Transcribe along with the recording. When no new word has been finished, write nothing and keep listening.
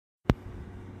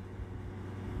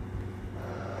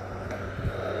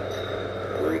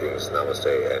Greetings,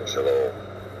 namaste, and shalom,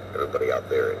 everybody out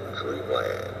there in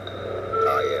dreamland.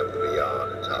 I am the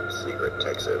Beyond Top Secret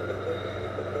Texan.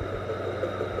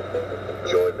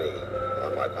 Join me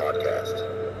on my podcast,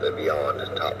 the Beyond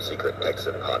Top Secret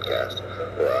Texan podcast,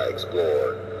 where I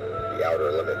explore the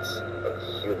outer limits of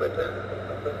human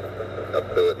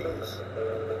abilities,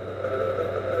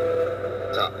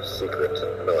 top secret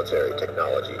military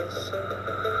technologies,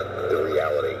 the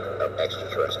reality of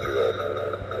extraterrestrial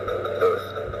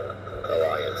Earth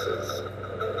alliances,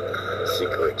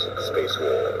 secret space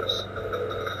wars,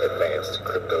 advanced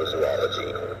cryptozoology,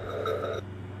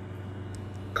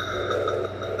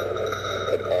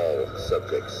 and all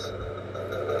subjects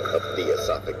of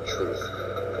theosophic truth,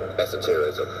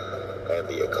 esotericism, and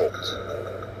the occult.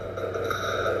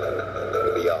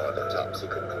 The Beyond the Top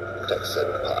Secret Texan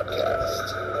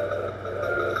podcast.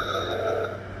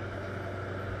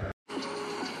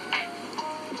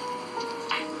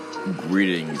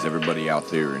 Greetings, everybody out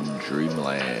there in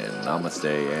dreamland.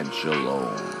 Namaste and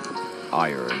shalom.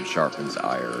 Iron sharpens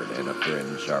iron, and a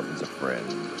friend sharpens a friend.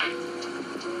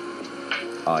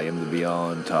 I am the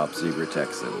Beyond Top Secret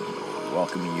Texan,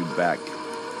 welcoming you back,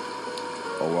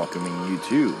 or welcoming you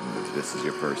to, if this is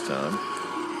your first time,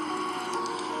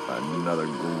 another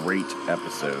great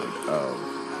episode of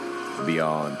the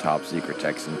Beyond Top Secret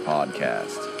Texan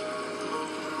podcast.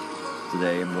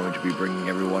 Today I'm going to be bringing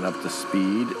everyone up to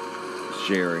speed,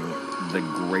 sharing the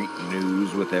great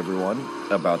news with everyone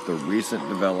about the recent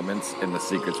developments in the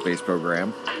secret space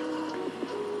program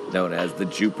known as the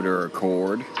Jupiter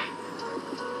Accord.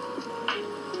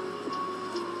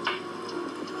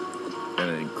 An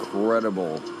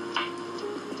incredible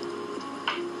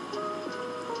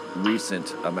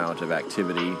recent amount of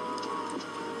activity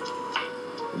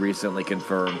recently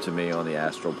confirmed to me on the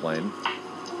astral plane,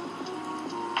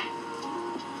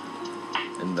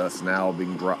 and thus now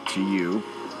being brought to you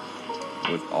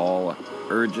with all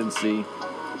urgency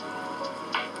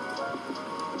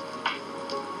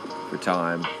for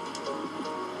time,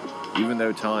 even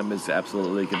though time is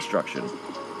absolutely construction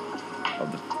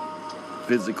of the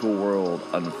physical world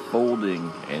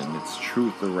unfolding and its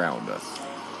truth around us.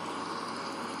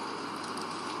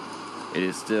 It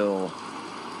is still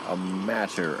a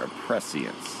matter of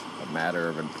prescience, a matter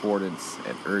of importance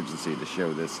and urgency to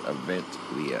show this event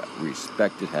the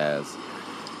respect it has,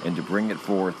 and to bring it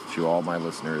forth to all my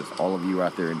listeners, all of you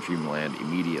out there in Dreamland,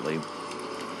 immediately.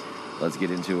 Let's get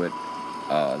into it.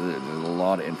 There's a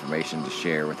lot of information to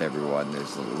share with everyone.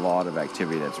 There's a lot of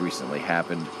activity that's recently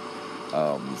happened.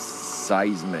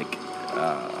 Seismic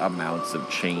amounts of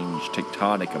change,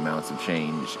 tectonic amounts of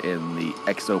change in the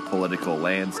exopolitical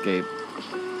landscape,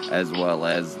 as well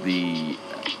as the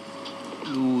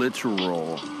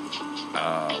literal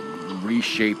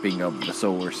reshaping of the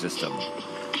solar system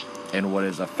and what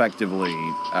is effectively,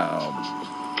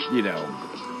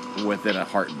 within a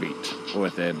heartbeat,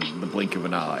 within the blink of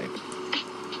an eye.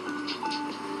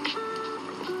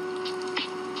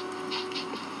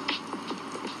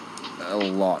 A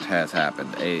lot has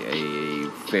happened. A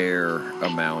fair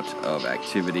amount of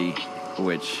activity,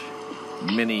 which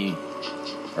many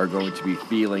are going to be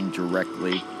feeling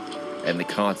directly, and the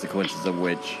consequences of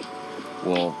which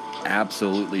will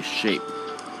absolutely shape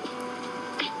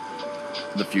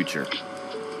the future.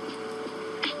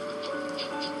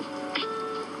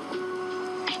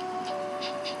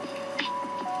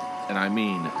 And I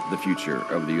mean the future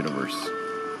of the universe.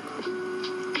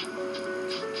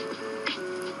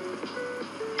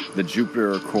 The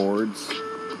Jupiter Accords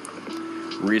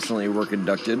recently were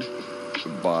conducted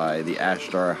by the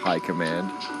Ashtar High Command,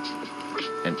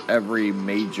 and every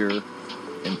major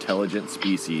intelligent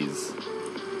species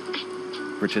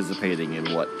participating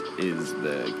in what is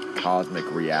the cosmic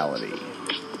reality,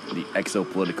 the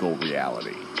exopolitical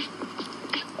reality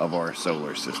of our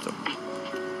solar system.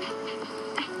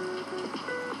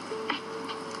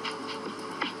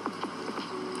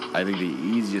 I think the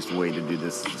easiest way to do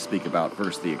this is to speak about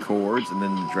first the Accords and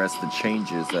then address the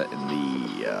changes in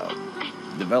the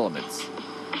developments,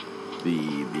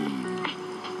 the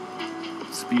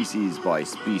species by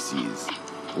species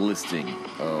listing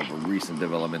of recent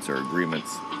developments or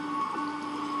agreements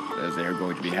as they are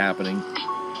going to be happening,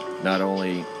 not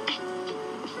only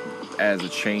as a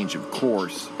change of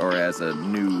course or as a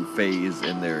new phase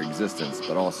in their existence,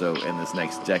 but also in this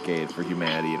next decade for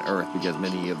humanity and Earth, because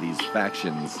many of these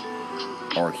factions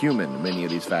are human. Many of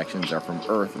these factions are from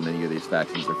Earth, and many of these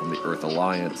factions are from the Earth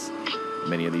Alliance.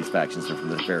 Many of these factions are from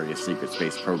the various secret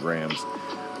space programs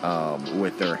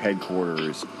with their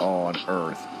headquarters on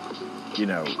Earth,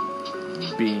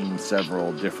 being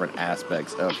several different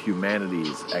aspects of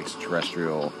humanity's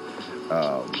extraterrestrial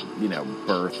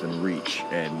birth and reach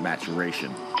and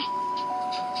maturation.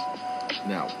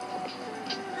 Now,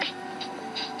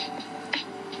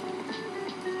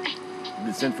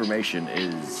 this information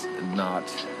is not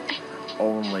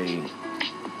only,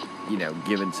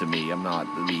 given to me. I'm not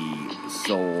the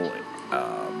sole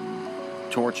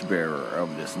torchbearer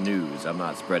of this news. I'm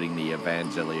not spreading the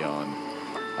evangelion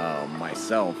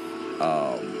myself,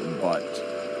 but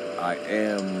I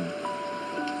am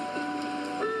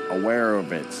aware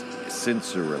of it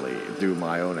sensorily through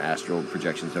my own astral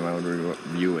projections and my own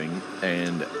viewing,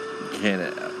 and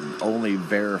can only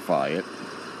verify it.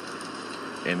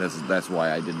 And that's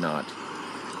why I did not,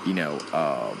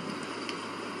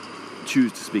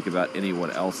 choose to speak about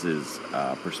anyone else's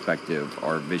perspective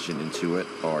or vision into it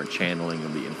or channeling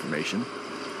of the information.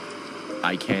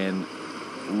 I can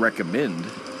recommend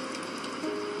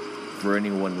for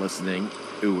anyone listening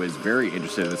who is very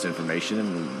interested in this information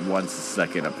and wants a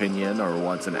second opinion or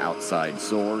wants an outside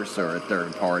source or a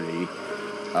third party,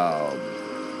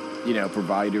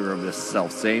 provider of this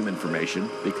self-same information,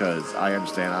 because I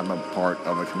understand I'm a part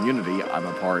of a community, I'm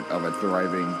a part of a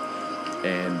thriving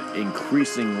and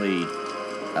increasingly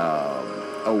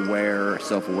aware,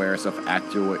 self-aware,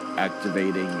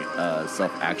 self-activating,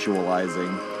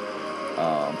 self-actualizing,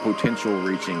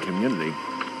 potential-reaching community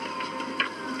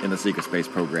in the Secret Space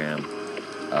Program.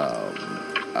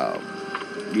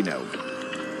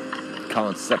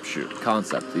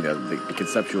 Concept, the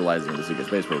conceptualizing of the Secret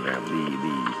Space Program,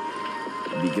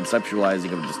 the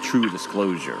conceptualizing of the true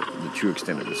disclosure, the true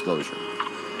extent of disclosure.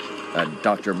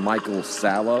 Dr. Michael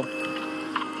Salla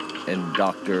and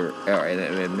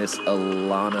and Miss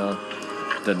Alana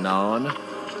Danan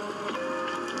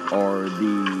are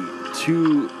the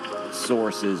two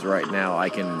sources right now I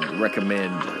can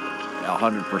recommend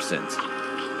 100%.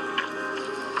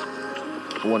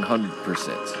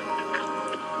 100%.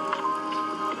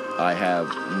 I have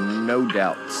no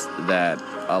doubts that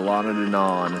Alana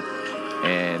Danan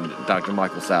and Dr.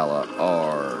 Michael Salla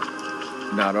are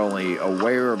not only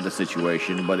aware of the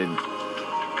situation, but in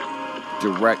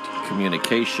direct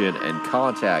communication and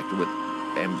contact with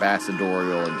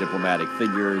ambassadorial and diplomatic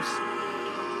figures,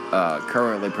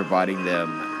 currently providing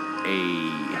them a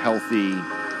healthy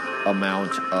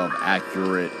amount of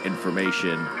accurate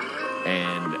information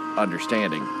and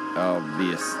understanding of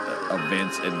the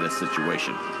events in this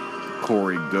situation.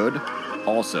 Corey Good,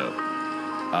 also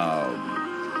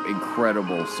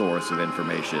incredible source of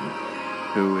information,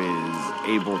 who is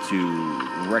able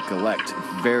to recollect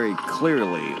very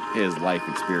clearly his life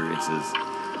experiences,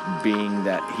 being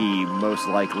that he most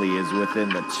likely is within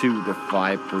the 2 to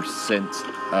 5%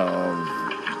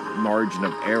 of margin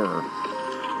of error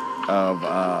of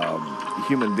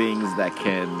human beings that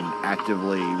can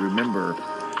actively remember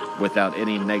without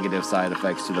any negative side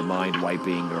effects to the mind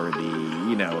wiping or the,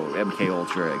 MK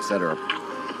Ultra, etc.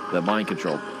 The mind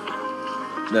control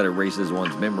that erases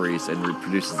one's memories and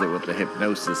reproduces it with the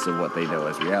hypnosis of what they know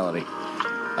as reality.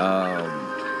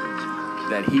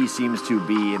 That he seems to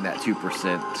be in that 2%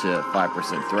 to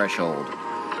 5% threshold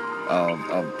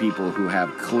of people who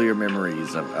have clear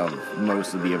memories of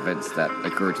most of the events that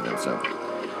occur to them. So,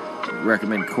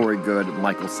 recommend Corey Good,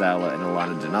 Michael Salla, and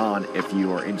Alana Danan if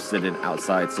you are interested in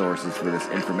outside sources for this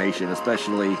information,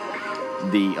 especially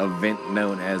the event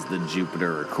known as the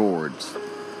Jupiter Accords.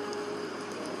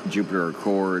 Jupiter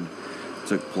Accord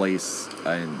took place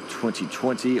in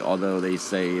 2020, although they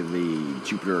say the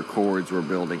Jupiter Accords were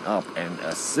building up and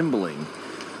assembling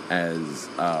as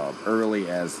early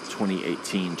as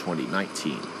 2018,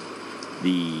 2019.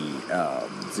 The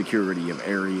security of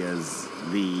areas,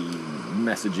 the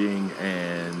messaging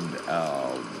and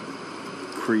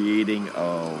creating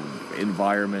of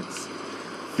environments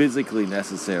physically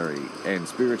necessary and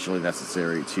spiritually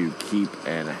necessary to keep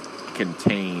and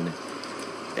contain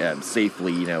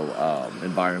safely,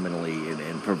 environmentally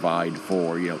and provide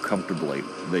for, comfortably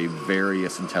the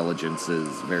various intelligences,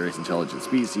 various intelligent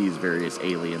species, various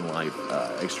alien life,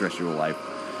 extraterrestrial life.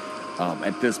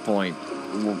 At this point,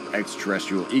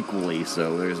 extraterrestrial equally,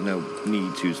 so there's no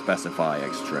need to specify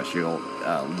extraterrestrial,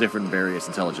 different various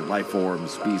intelligent life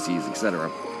forms, species,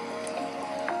 etc.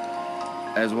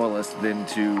 As well as then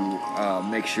to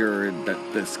make sure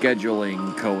that the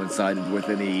scheduling coincided with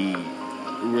any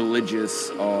religious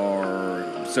or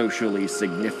socially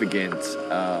significant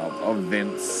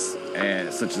events,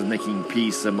 such as making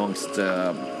peace amongst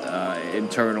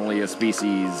internally a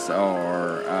species,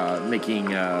 or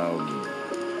making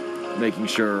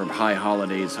sure high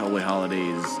holidays, holy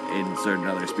holidays in certain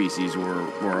other species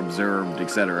were observed,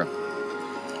 etc.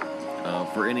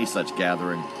 For any such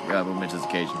gathering, momentous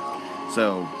occasion.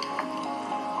 So,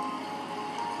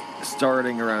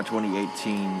 starting around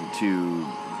 2018 to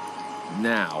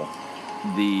now,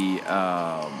 the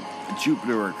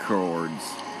Jupiter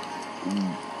Accords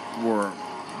were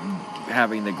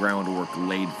having the groundwork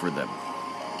laid for them.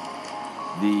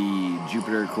 The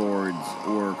Jupiter Accords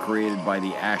were created by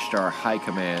the Ashtar High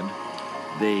Command.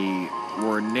 They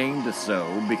were named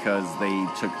so because they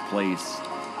took place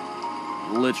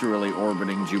literally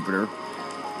orbiting Jupiter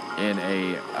in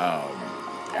a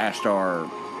Ashtar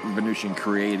Venusian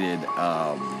created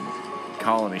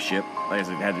colony ship. Like I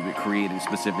said, it had to be created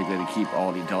specifically to keep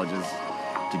all the intelligence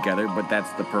together, but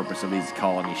that's the purpose of these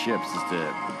colony ships, is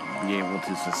to be able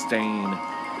to sustain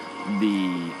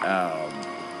the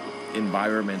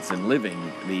environments and living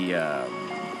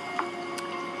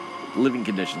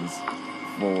conditions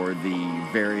for the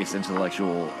various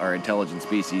intellectual or intelligent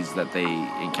species that they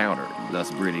encounter, thus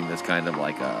breeding this kind of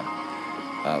like a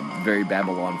very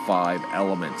Babylon 5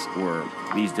 elements where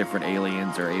these different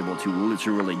aliens are able to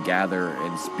literally gather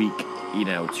and speak,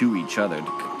 to each other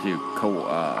to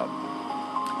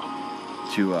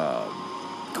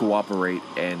cooperate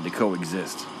and to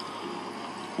coexist,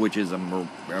 which is a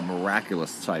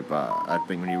miraculous type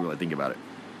thing when you really think about it.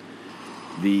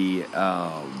 The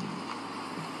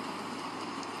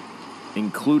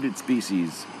included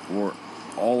species were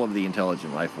all of the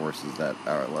intelligent life forces that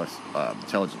are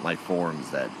intelligent life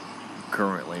forms that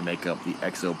currently make up the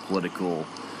exopolitical,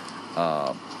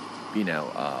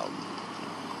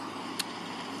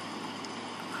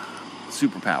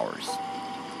 superpowers,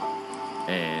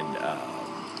 and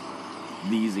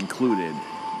these included.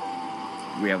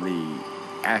 We have the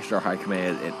Ashtar High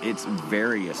Command and its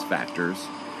various factors,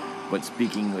 but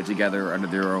speaking together under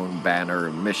their own banner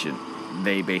and mission,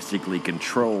 they basically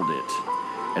controlled it.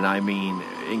 And I mean,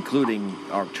 including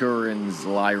Arcturans,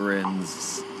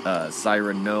 Lyrans,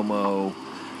 Siren Nomo,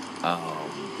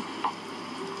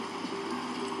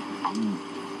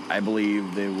 I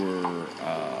believe there were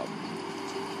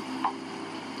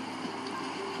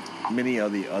many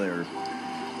of the other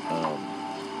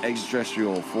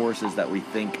extraterrestrial forces that we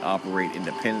think operate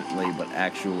independently, but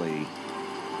actually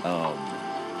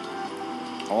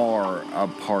are a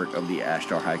part of the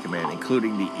Ashtar High Command,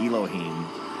 including the Elohim,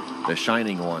 the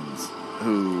Shining Ones,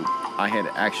 who I had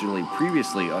actually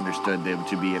previously understood them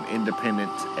to be an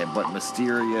independent but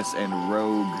mysterious and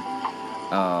rogue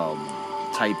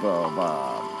type of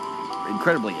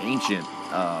incredibly ancient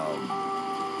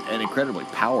and incredibly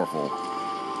powerful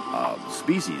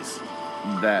species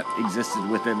that existed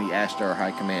within the Ashtar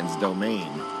High Command's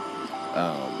domain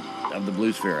of the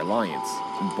Blue Sphere Alliance.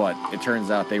 But it turns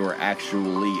out they were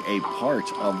actually a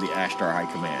part of the Ashtar High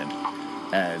Command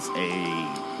as a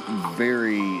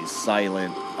very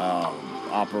silent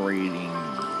operating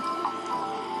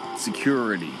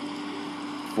security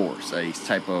force, a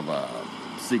type of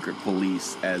secret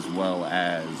police, as well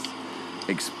as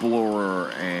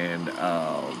explorer and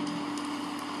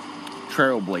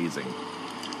trailblazing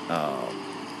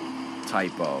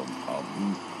type of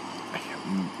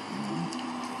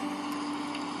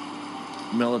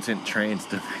militant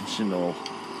transdimensional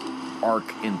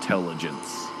arc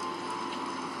intelligence.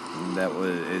 That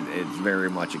was it's very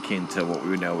much akin to what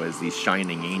we know as these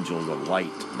shining angels of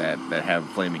light that have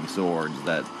flaming swords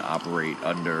that operate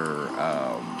under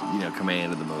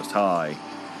command of the Most High,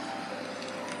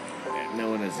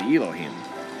 known as the Elohim.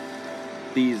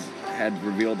 These had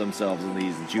revealed themselves in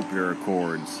these Jupiter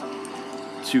Accords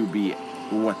to be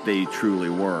what they truly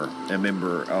were, a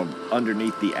member of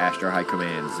underneath the Ashtar High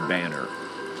Command's banner.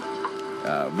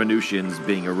 Venusians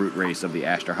being a root race of the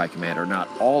Ashtar High Command, or not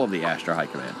all of the Ashtar High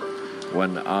Command.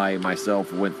 When I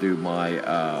myself went through my,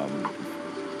 I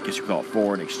guess you call it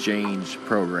foreign exchange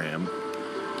program,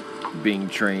 being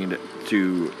trained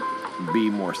to be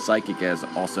more psychic as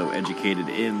also educated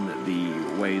in the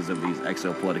ways of these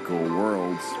exopolitical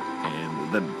worlds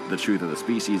and the truth of the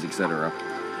species, etc.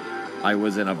 I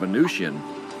was in a Venusian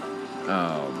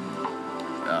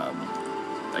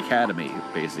academy,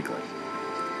 basically.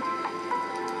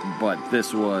 But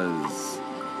this was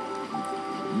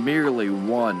merely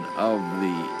one of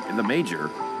the major,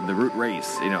 the root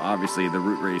race, obviously the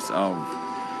root race of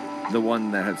the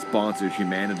one that had sponsored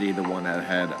humanity, the one that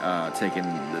had taken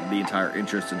the entire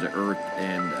interest into Earth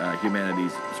and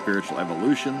humanity's spiritual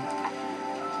evolution,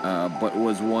 but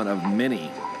was one of many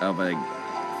of a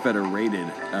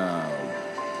federated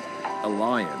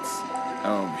alliance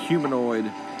of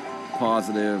humanoid,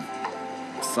 positive,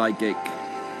 psychic,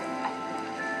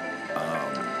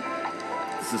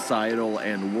 societal,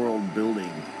 and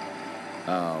world-building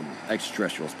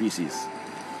extraterrestrial species.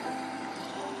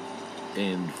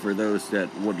 And for those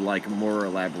that would like more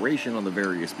elaboration on the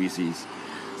various species,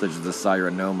 such as the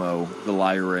Cyronomo, the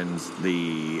Lyrans,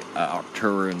 the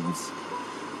Arcturans.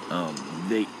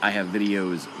 I have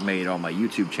videos made on my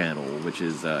YouTube channel, which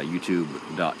is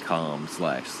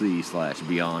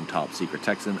youtube.com/c/Beyond Top Secret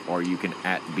Texan, or you can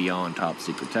 @Beyond Top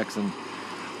Secret Texan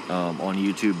on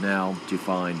YouTube now to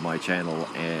find my channel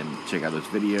and check out those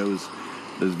videos.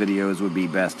 Those videos would be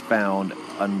best found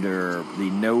under the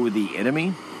Know the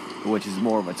Enemy, which is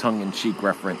more of a tongue-in-cheek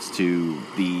reference to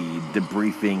the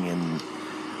debriefing and,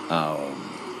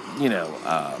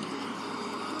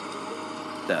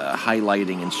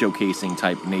 highlighting and showcasing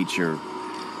type nature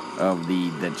of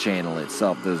the channel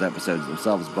itself, those episodes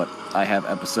themselves. But I have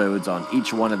episodes on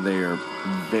each one of their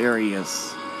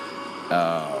various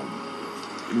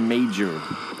major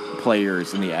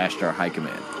players in the Ashtar High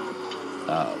Command.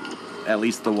 At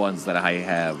least the ones that I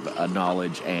have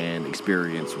knowledge and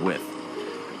experience with.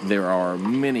 There are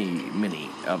many, many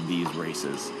of these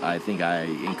races. I think I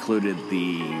included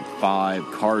the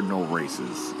 5 cardinal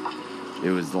races. It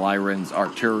was the Lyrans,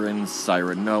 Arcturans,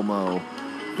 Cyronomo,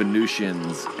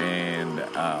 Venusians, and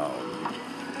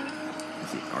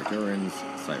Arcturans,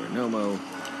 Cyronomo,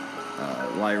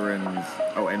 Lyrans,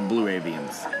 and Blue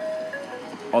Avians.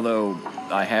 Although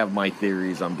I have my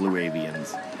theories on Blue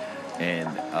Avians, and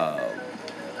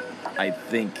I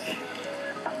think,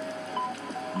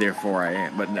 therefore I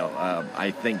am. But no,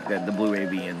 I think that the Blue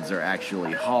Avians are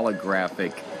actually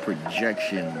holographic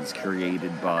projections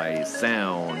created by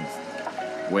sound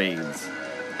waves,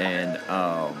 and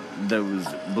those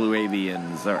Blue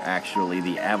Avians are actually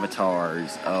the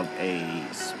avatars of a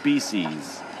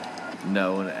species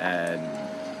known in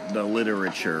the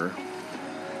literature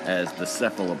as the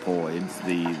cephalopods,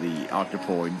 the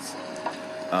octopods,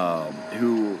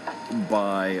 who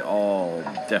by all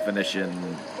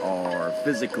definition are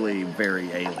physically very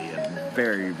alien,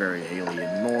 very, very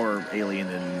alien, more alien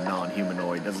than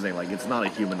non-humanoid. Doesn't say, like, it's not a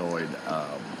humanoid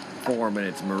form, and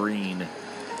it's marine.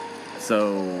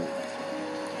 So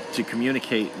to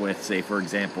communicate with, say, for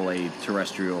example, a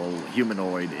terrestrial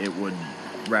humanoid, it would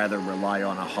rather rely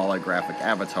on a holographic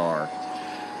avatar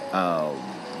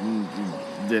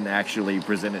than actually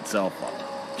present itself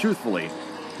truthfully,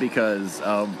 because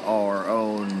of our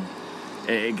own,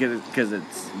 because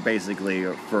it's basically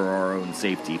for our own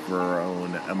safety, for our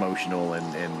own emotional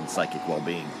and psychic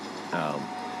well-being.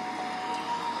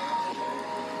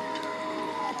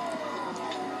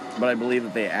 But I believe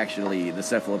that the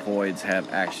cephalopods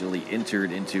have actually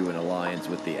entered into an alliance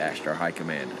with the Ashtar High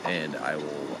Command, and I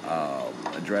will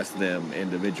address them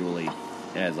individually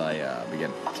as I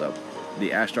begin. So,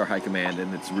 the Ashtar High Command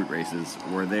and its root races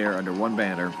were there under one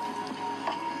banner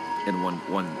in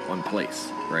one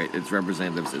place, right? Its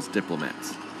representatives as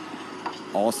diplomats.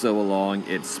 Also along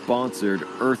its sponsored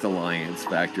Earth Alliance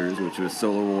factors, which was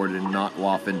Solar Warden, Not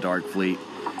Waffen, Darkfleet,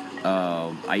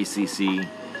 ICC,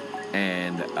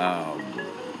 and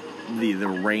the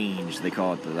range, they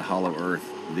call it the Hollow Earth,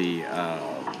 the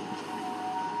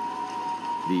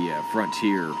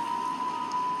frontier,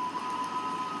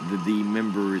 the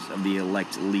members of the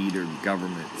elect leader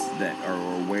governments that are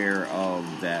aware of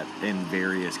that in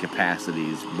various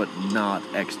capacities, but not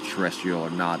extraterrestrial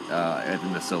or not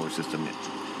in the solar system.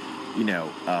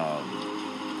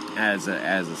 As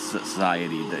a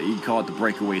society, you call it the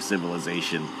breakaway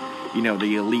civilization.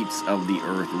 The elites of the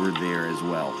Earth were there as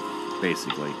well,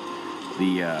 basically.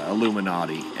 The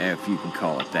Illuminati, if you can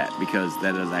call it that, because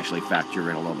that does actually factor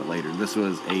in a little bit later. This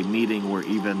was a meeting where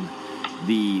even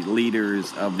the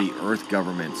leaders of the Earth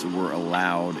governments were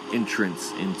allowed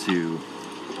entrance into,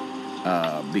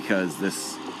 because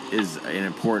this is an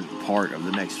important part of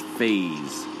the next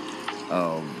phase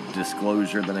of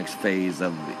disclosure, the next phase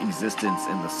of existence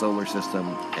in the solar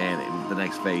system, and the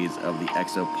next phase of the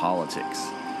exopolitics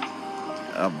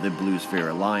of the Blue Sphere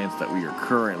Alliance that we are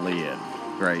currently in,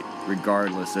 right?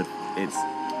 Regardless if it's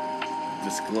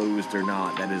disclosed or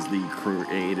not, that is the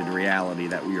created reality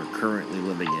that we are currently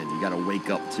living in. You gotta wake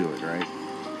up to it, right?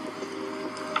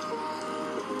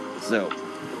 So,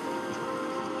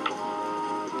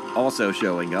 also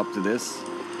showing up to this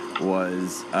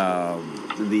was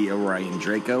the Orion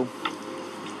Draco,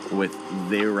 with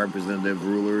their representative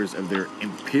rulers of their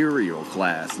imperial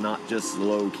class, not just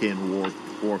low-kin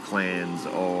war clans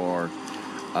or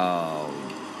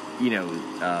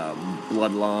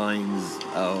bloodlines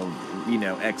of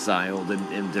exiled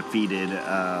and defeated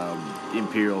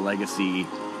imperial legacy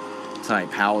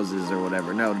type houses or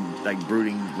whatever. No, like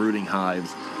brooding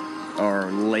hives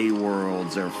or lay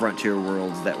worlds or frontier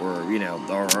worlds that were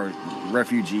or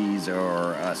refugees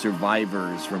or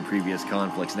survivors from previous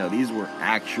conflicts. No, these were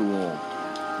actual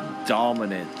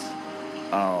dominant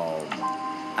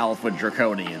Alpha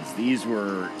Draconians. These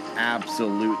were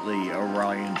absolutely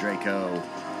Orion Draco,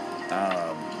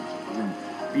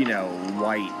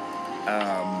 white,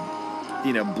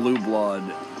 blue blood,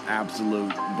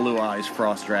 absolute blue eyes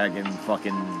frost dragon,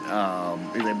 fucking,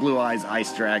 blue eyes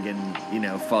ice dragon,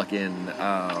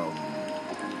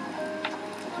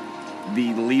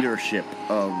 the leadership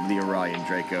of the Orion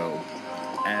Draco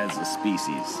as a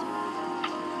species.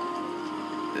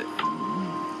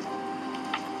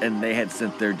 And they had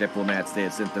sent their diplomats, they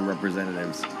had sent their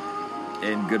representatives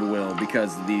in goodwill,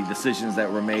 because the decisions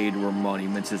that were made were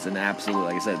monumentous and absolute.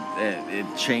 Like I said, it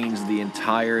changed the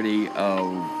entirety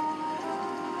of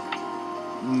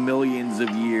millions of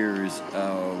years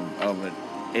of an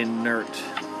inert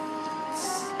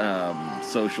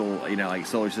social,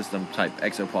 solar system type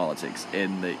exopolitics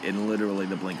in literally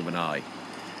the blink of an eye,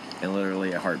 in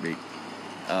literally a heartbeat.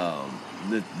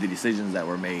 The decisions that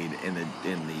were made in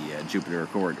the Jupiter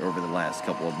Accord over the last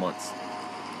couple of months.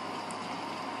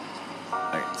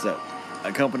 Alright, so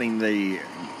accompanying the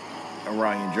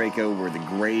Orion Draco were the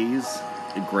Greys.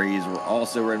 The Greys were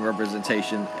also in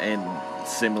representation and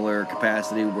similar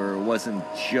capacity, where it wasn't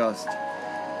just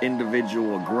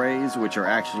individual Greys, which are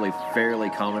actually fairly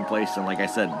commonplace, and like I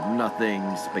said,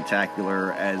 nothing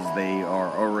spectacular, as they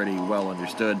are already well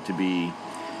understood to be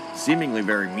seemingly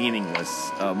very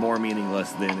meaningless, more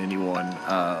meaningless than anyone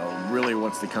really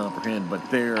wants to comprehend,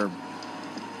 but their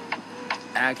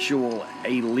actual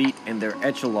elite and their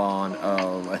echelon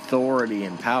of authority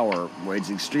and power was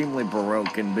extremely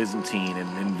Baroque and Byzantine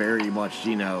and very much,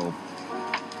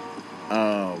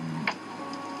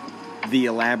 the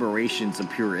elaborations of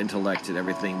pure intellect and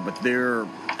everything, but their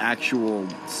actual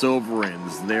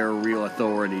sovereigns, their real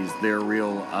authorities, their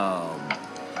real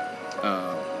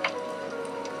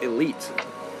elite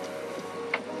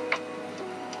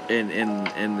in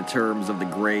the terms of the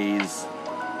Greys,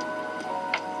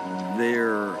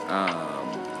 their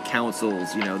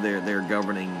councils, their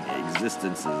governing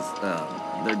existences,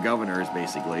 their governors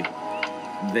basically,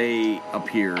 they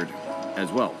appeared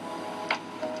as well.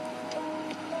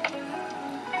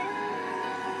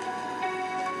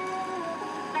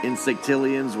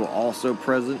 Insectilians were also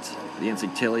present. The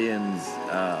Insectilians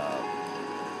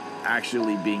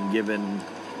actually being given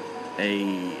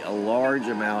a large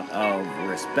amount of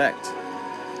respect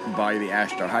by the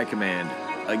Ashtar High Command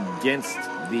against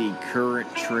the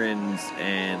current trends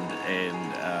and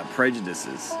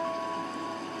prejudices.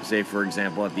 Say, for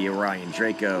example, at the Orion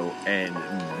Draco and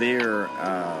their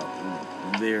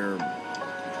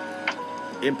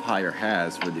empire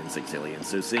has for the Insectilians.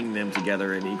 So seeing them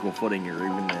together in equal footing, or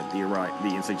even that the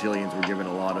Insectilians were given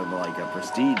a lot of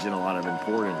prestige and a lot of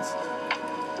importance,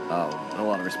 a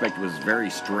lot of respect, was very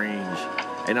strange.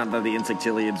 And not that the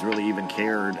Insectilians really even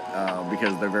cared,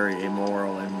 because they're very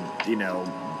immoral and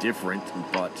different,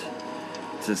 but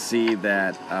to see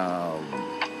that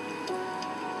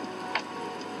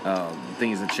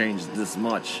things have changed this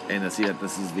much, and to see that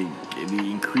this is the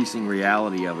increasing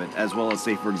reality of it, as well as,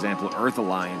 say, for example, Earth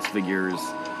Alliance figures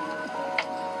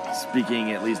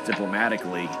speaking at least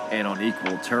diplomatically and on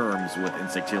equal terms with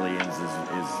Insectilians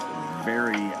is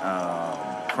very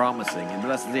promising.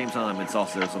 But at the same time, it's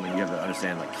also something you have to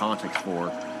understand context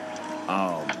for.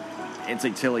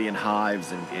 Insectilian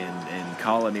hives and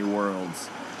colony worlds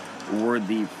were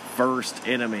the first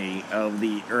enemy of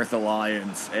the Earth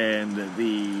Alliance, and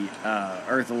the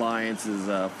Earth Alliance's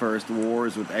first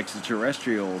wars with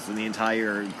extraterrestrials, and the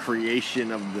entire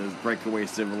creation of the breakaway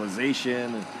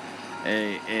civilization,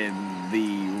 and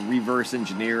the reverse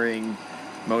engineering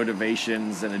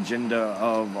motivations and agenda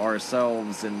of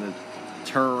ourselves, and the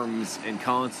terms and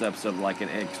concepts of an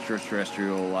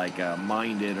extraterrestrial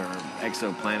minded or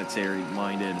exoplanetary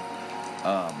minded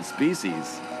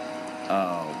species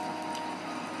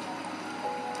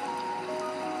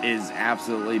is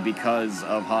absolutely because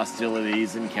of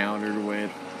hostilities encountered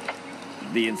with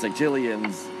the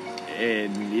Insectilians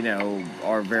in,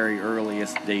 our very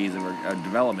earliest days of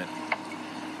development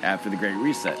after the Great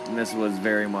Reset. And this was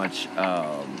very much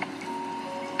a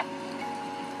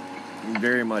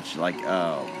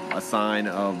sign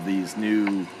of these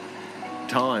new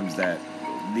times, that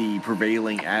the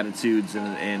prevailing attitudes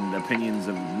and opinions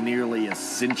of nearly a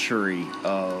century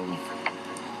of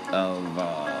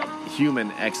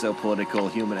human exopolitical,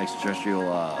 human extraterrestrial,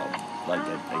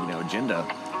 agenda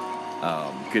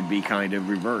could be kind of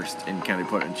reversed and kind of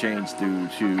put in change due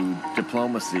to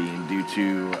diplomacy and due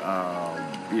to,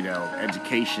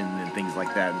 education and things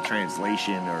like that, and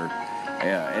translation or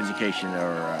education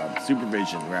or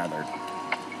supervision, rather,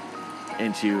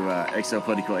 into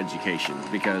exopolitical education,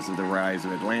 because of the rise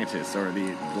of Atlantis, or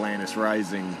the Atlantis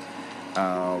Rising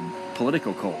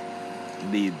political cult.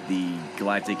 the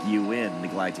Galactic UN, the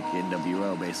Galactic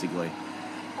NWO, basically.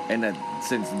 And that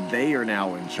since they are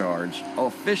now in charge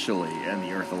officially in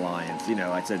the Earth Alliance,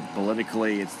 I said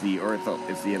politically it's the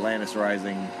Atlantis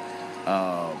Rising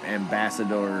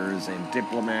ambassadors and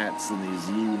diplomats and these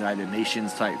United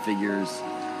Nations type figures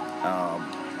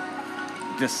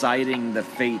deciding the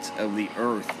fate of the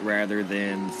Earth rather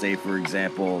than, say, for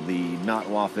example, the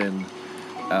Notwaffen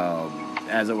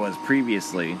as it was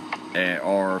previously,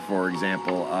 or for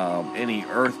example, any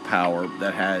Earth power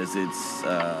that has its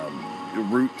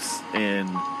roots in,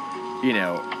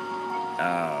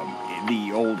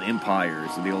 the old empires,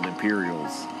 the old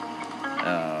imperials,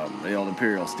 the old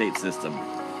imperial state system.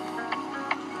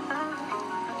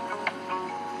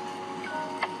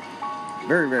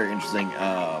 Very, very interesting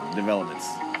developments,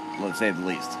 let's say the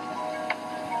least.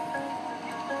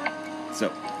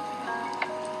 So,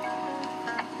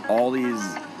 all these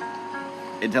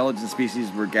intelligent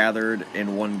species were gathered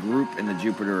in one group in the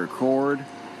Jupiter Accord.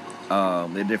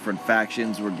 The different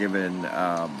factions were given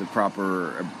the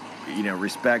proper,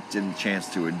 respect and chance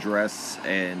to address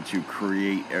and to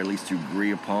create, or at least to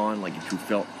agree upon, like who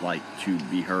felt like to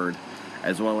be heard,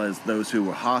 as well as those who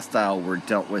were hostile were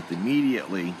dealt with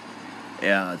immediately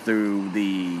through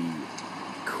the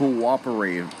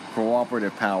cooperative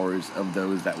powers of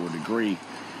those that would agree.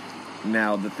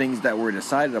 Now, the things that were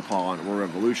decided upon were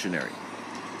revolutionary.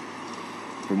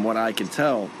 From what I can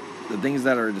tell, the things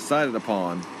that are decided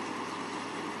upon,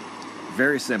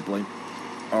 very simply,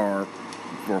 are,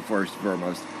 for first and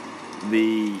foremost,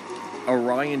 the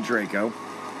Orion Draco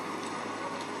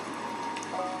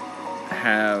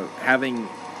having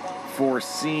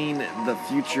foreseen the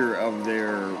future of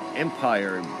their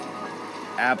empire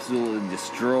absolutely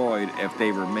destroyed if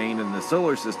they remain in the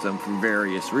solar system for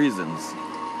various reasons,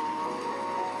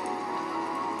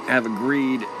 have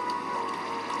agreed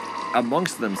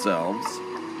amongst themselves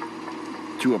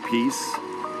to a peace,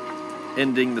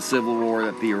 ending the civil war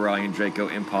that the Orion Draco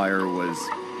Empire was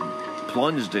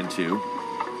plunged into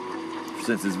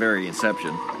since its very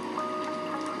inception,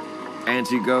 and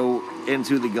to go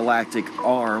into the galactic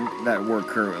arm that we're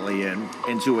currently in,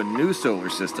 into a new solar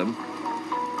system,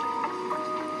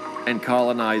 and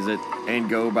colonize it, and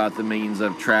go about the means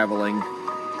of traveling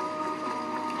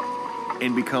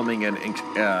and becoming a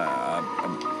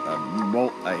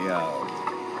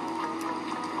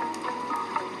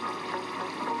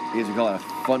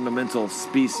fundamental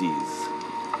species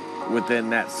within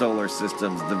that solar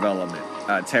system's development,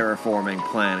 terraforming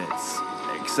planets,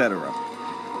 etc.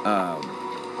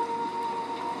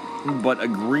 But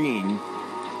agreeing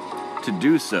to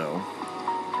do so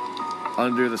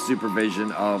under the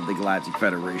supervision of the Galactic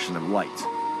Federation of Light.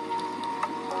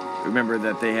 Remember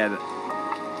that they had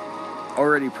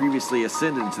already previously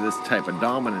ascended to this type of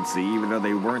dominancy, even though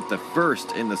they weren't the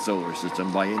first in the solar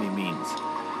system by any means.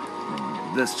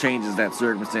 This changes that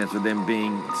circumstance for them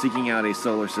seeking out a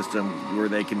solar system where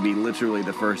they can be literally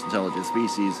the first intelligent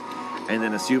species, and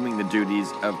then assuming the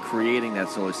duties of creating that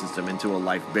solar system into a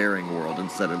life-bearing world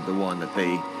instead of the one that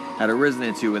they had arisen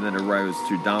into and then arose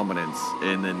to dominance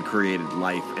and then created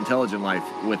life, intelligent life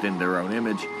within their own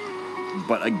image,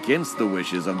 but against the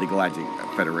wishes of the Galactic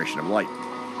Federation of Light.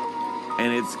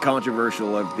 And it's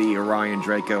controversial if the Orion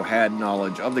Draco had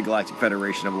knowledge of the Galactic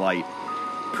Federation of Light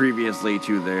previously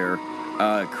to their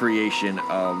creation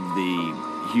of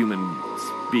the human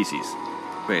species,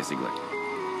 basically.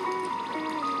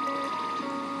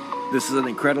 This is an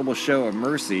incredible show of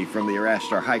mercy from the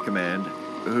Ashtar High Command,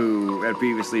 who had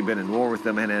previously been in war with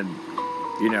them and had,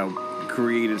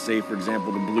 created, say, for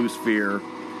example, the Blue Sphere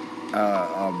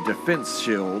defense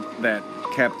shield that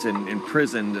kept and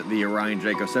imprisoned the Orion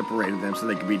Draco, separated them so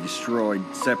they could be destroyed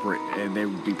separate and they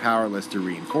would be powerless to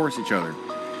reinforce each other.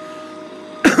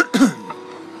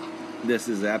 This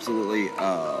is absolutely,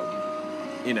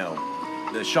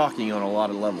 shocking on a lot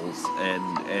of levels,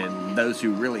 and those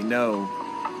who really know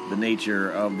the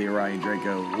nature of the Orion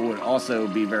Draco would also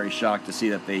be very shocked to see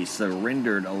that they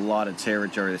surrendered a lot of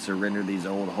territory. They surrendered these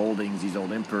old holdings, these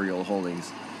old imperial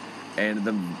holdings, and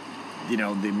the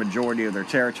majority of their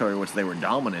territory, which they were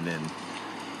dominant in,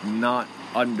 not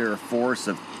under force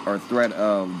of or threat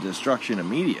of destruction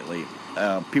immediately.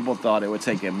 People thought it would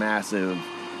take a massive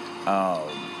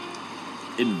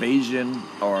invasion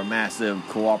or a massive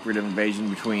cooperative invasion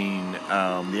between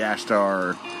the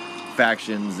Ashtar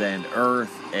factions and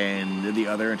Earth and the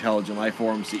other intelligent life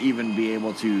forms to even be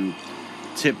able to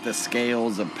tip the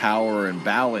scales of power and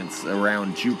balance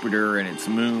around Jupiter and its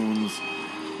moons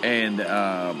and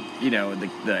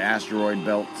the asteroid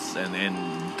belts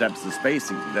and depths of space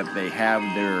that they have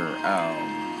their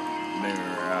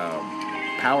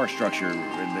power structure,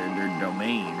 their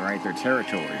domain, right, their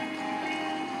territory.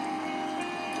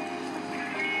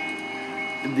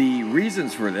 The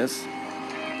reasons for this,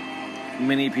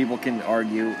 many people can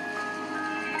argue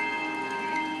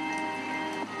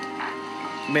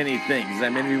many things,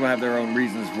 and many people have their own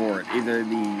reasons for it. Either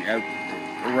the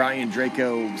Orion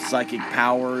Draco psychic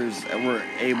powers were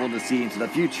able to see into the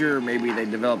future. Maybe they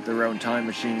developed their own time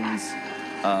machines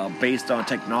based on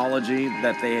technology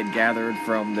that they had gathered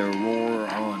from their war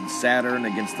on Saturn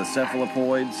against the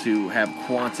cephalopods, who have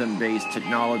quantum-based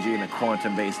technology and a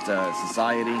quantum-based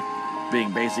society,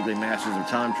 being basically masters of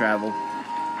time travel.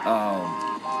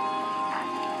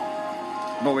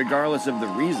 But regardless of the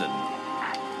reason,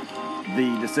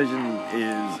 the decision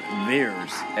is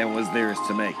theirs and was theirs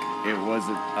to make. It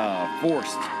wasn't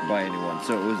forced by anyone,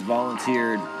 so it was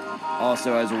volunteered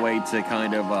also as a way to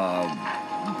kind of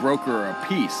broker a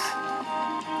peace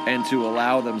and to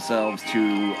allow themselves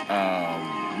to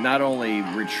not only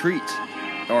retreat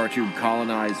or to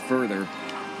colonize further,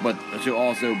 but to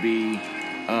also be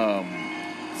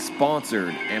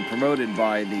sponsored and promoted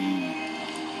by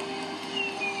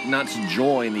not to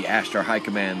join the Ashtar High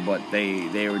Command, but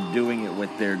they were doing it with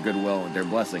their goodwill and their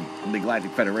blessing. And the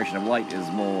Galactic Federation of Light is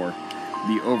more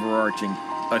the overarching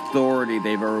authority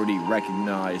they've already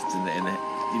recognized, and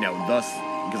thus,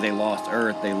 because they lost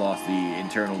Earth, they lost the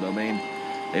internal domain,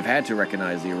 they've had to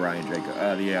recognize the Orion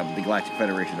Draco, the Galactic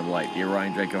Federation of Light. The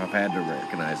Orion Draco have had to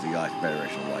recognize the Galactic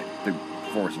Federation of Light, the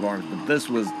Force of Arms, but this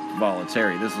was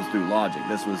voluntary. This was through logic.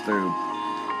 This was through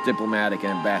diplomatic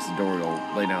and ambassadorial,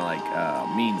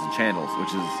 means and channels,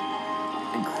 which is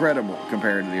incredible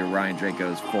compared to the Orion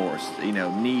Draco's force.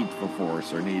 Need for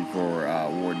force or need for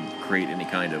war to create any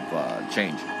kind of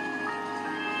change.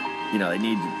 They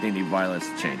need violence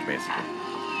to change, basically.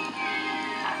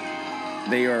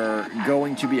 They are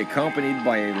going to be accompanied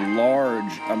by a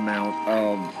large amount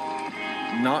of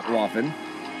Notwaffen,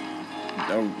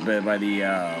 by the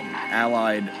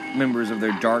allied members of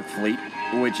their Dark Fleet,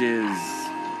 which is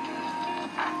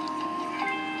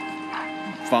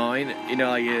fine.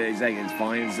 Exactly, it's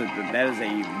fine. That is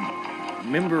a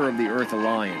member of the Earth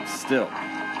Alliance still.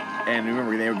 And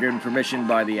remember, they were given permission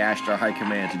by the Ashtar High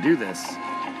Command to do this.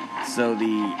 So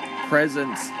the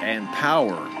presence and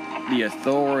power, the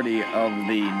authority of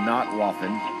the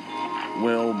Notwaffen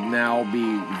will now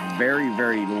be very,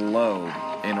 very low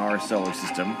in our solar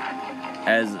system,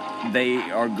 as they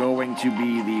are going to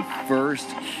be the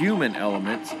first human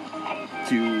element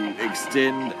to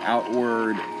extend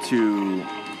outward to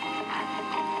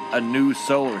a new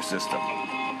solar system.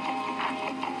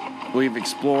 We've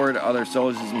explored other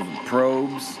solar systems with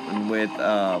probes and with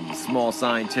small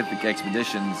scientific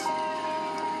expeditions.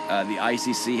 The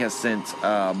ICC has sent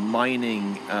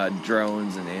mining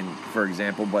drones, and for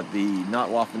example, but the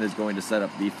Notwaffen is going to set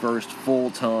up the first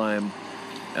full-time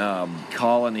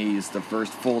colonies, the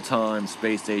first full-time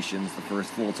space stations, the first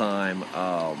full-time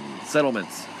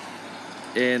settlements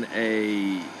in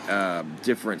a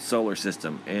different solar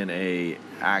system, in a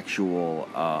actual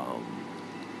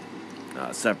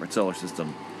separate solar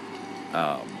system,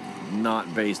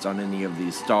 not based on any of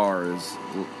these stars,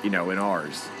 in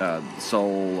ours,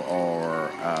 Sol or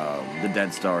the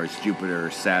dead stars, Jupiter,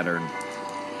 Saturn,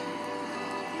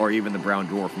 or even the brown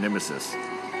dwarf Nemesis.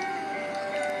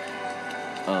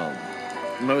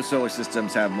 Most solar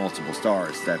systems have multiple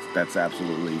stars. That's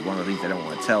absolutely one of the things they don't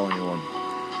want to tell anyone.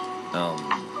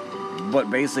 But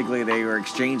basically, they are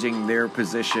exchanging their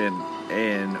position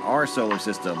in our solar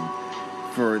system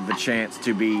for the chance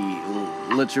to be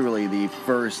literally the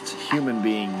first human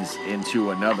beings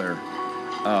into another,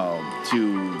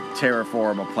 to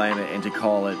terraform a planet and to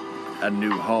call it a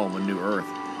new home, a new Earth.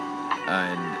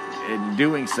 And in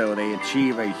doing so, they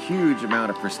achieve a huge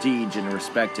amount of prestige and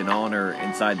respect and honor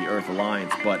inside the Earth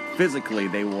Alliance, but physically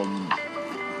they will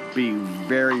be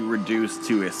very reduced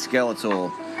to a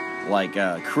skeletal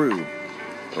crew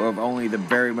of only the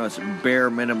very most bare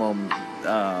minimum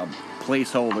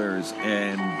placeholders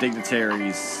and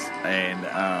dignitaries and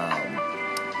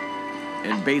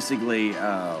basically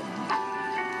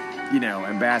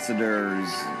ambassadors,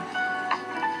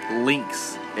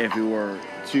 links, if you were,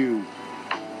 to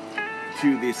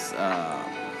this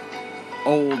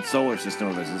old solar system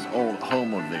of theirs, this old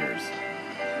home of theirs,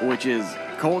 which is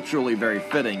culturally very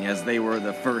fitting, as they were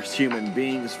the first human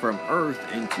beings from Earth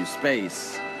into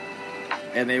space,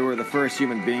 and they were the first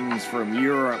human beings from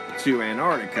Europe to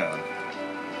Antarctica,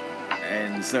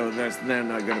 and so they're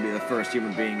not going to be the first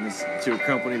human beings to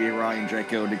accompany the Orion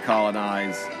Draco to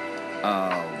colonize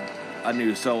a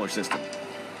new solar system.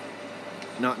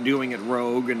 Not doing it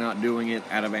rogue and not doing it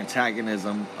out of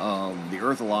antagonism of the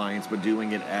Earth Alliance, but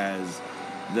doing it as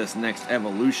this next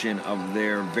evolution of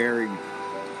their very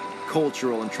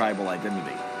cultural and tribal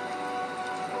identity.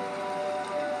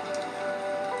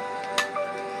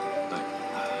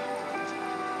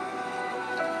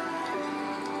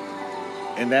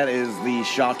 And that is the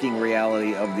shocking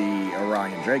reality of the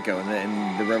Orion Draco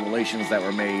and the revelations that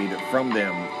were made from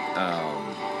them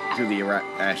to the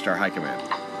Ashtar High Command.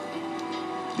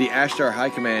 The Ashtar High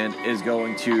Command is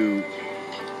going to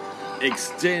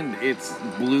extend its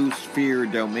blue sphere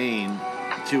domain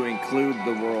to include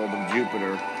the world of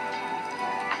Jupiter.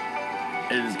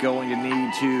 It is going to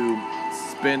need to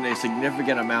spend a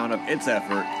significant amount of its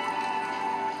effort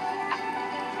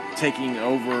taking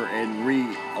over and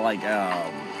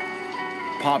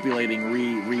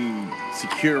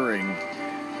securing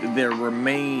the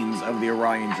remains of the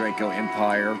Orion Draco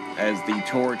Empire as the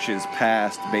torch is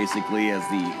passed, basically, as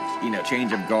the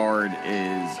change of guard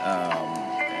is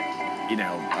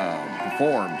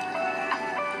performed.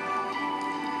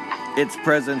 Its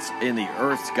presence in the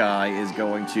Earth sky is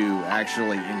going to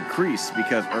actually increase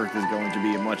because Earth is going to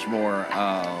be a much more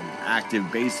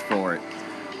active base for it.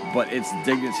 But its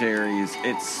dignitaries,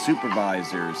 its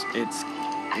supervisors, its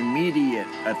immediate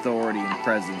authority and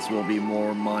presence will be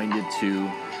more minded to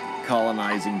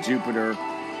colonizing Jupiter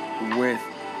with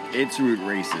its root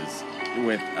races,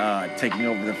 with taking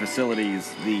over the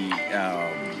facilities, the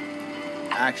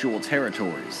actual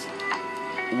territories,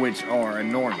 which are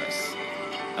enormous.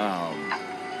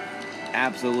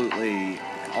 Absolutely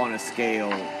on a scale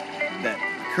that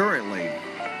currently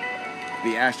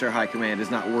the Ashtar High Command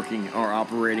is not working or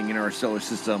operating in our solar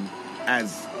system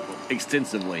as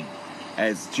extensively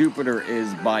as Jupiter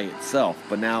is by itself,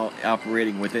 but now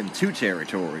operating within two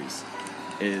territories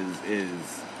is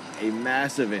a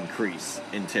massive increase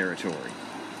in territory.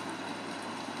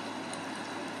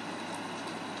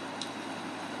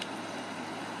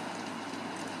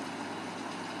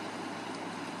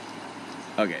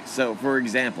 Okay, so for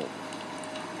example,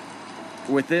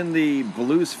 within the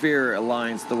Blue Sphere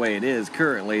Alliance, the way it is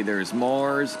currently, there's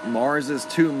Mars, Mars's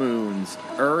 2 moons,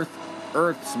 Earth,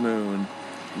 Earth's moon,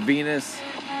 Venus,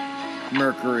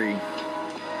 Mercury,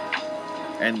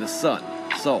 and the Sun,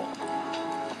 Sol.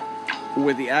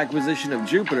 With the acquisition of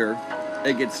Jupiter,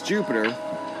 it gets Jupiter,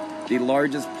 the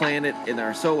largest planet in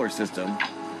our solar system,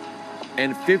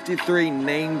 and 53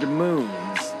 named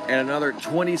moons, and another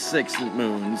 26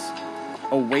 moons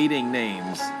awaiting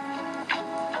names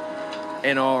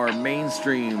in our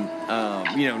mainstream,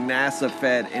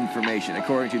 NASA-fed information,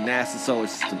 according to NASA Solar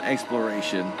System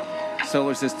Exploration,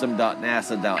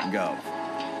 solarsystem.nasa.gov.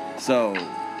 So,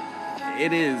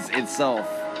 it is itself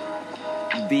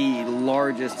the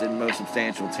largest and most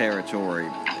substantial territory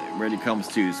when it comes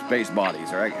to space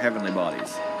bodies, or heavenly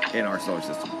bodies, in our solar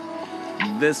system.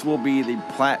 This will be the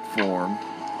platform,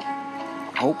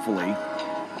 hopefully,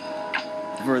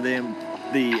 for them,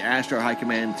 the Ashtar High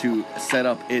Command, to set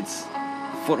up its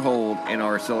foothold in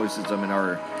our solar system, in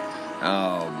our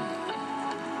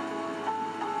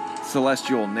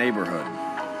celestial neighborhood,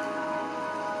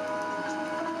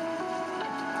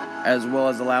 as well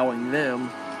as allowing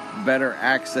them better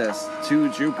access to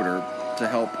Jupiter to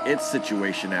help its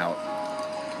situation out,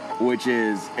 which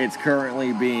is it's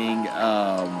currently being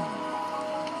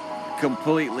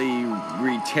completely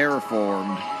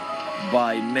re-terraformed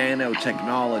by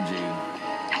nanotechnology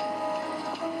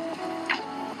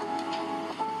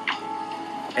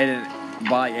and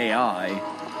by AI,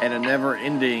 and a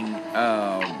never-ending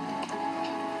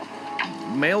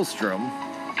maelstrom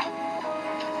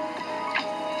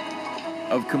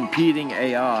of competing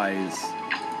AIs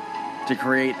to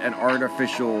create an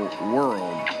artificial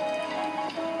world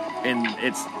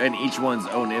in each one's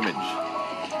own image.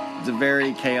 It's a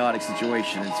very chaotic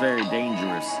situation. It's very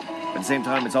dangerous. But at the same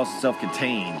time, it's also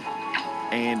self-contained.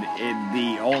 And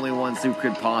the only ones who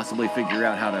could possibly figure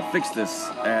out how to fix this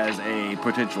as a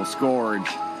potential scourge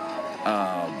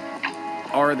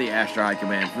are the Ashtar High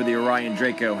Command. For the Orion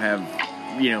Draco have,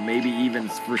 maybe even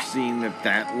foreseen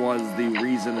that was the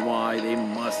reason why they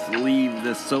must leave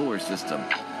the solar system.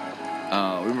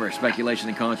 Remember, speculation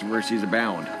and controversies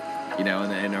abound,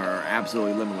 and are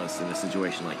absolutely limitless in a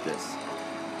situation like this.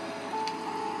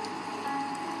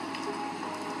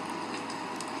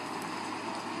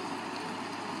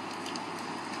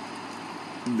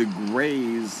 The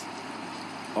Greys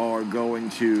are going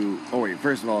to...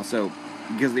 first of all, so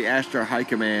because the Ashtar High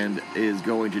Command is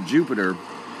going to Jupiter,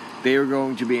 they are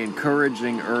going to be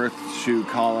encouraging Earth to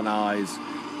colonize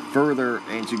further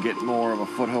and to get more of a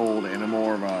foothold and a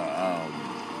more of a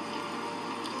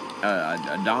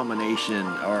domination,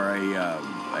 or a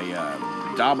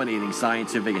dominating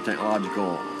scientific and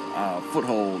technological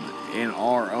foothold in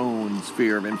our own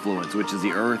sphere of influence, which is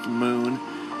the Earth, Moon,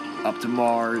 up to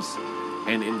Mars,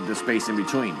 and in the space in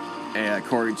between.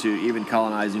 According to even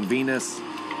colonizing Venus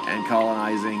and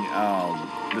colonizing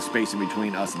the space in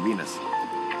between us and Venus.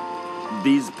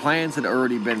 These plans had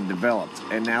already been developed,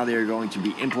 and now they are going to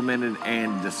be implemented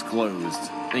and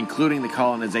disclosed, including the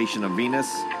colonization of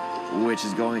Venus, which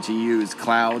is going to use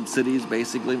cloud cities,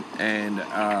 basically, and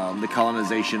the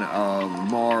colonization of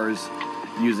Mars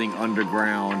using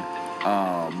underground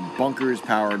bunkers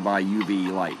powered by UV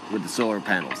light with the solar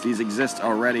panels. These exist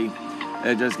already.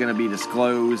 They're just going to be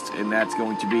disclosed, and that's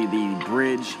going to be the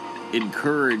bridge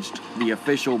encouraged, the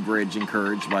official bridge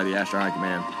encouraged by the Ashtar High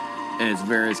Command in its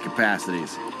various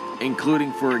capacities,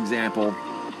 including, for example,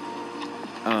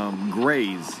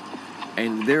 Greys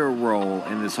and their role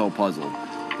in this whole puzzle.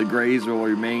 The Greys will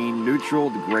remain neutral.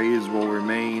 The Greys will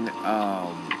remain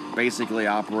basically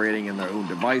operating in their own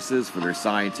devices for their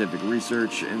scientific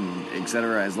research and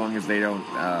etc. As long as they don't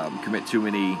commit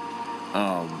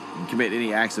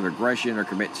any acts of aggression or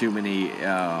commit too many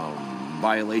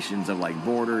violations of like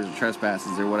borders or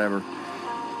trespasses or whatever,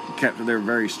 kept to their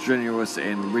very strenuous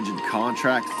and rigid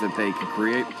contracts that they can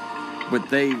create. But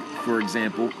they, for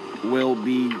example, will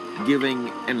be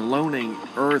giving and loaning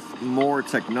Earth more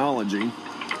technology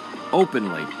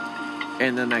openly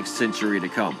in the next century to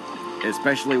come,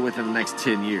 especially within the next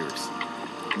 10 years.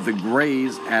 The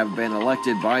Greys have been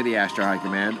elected by the Ashtar High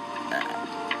Command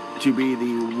to be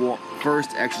the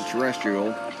first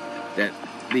extraterrestrial that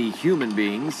the human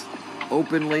beings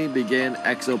openly begin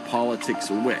exopolitics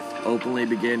with, openly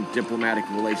begin diplomatic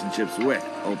relationships with,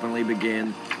 openly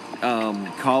begin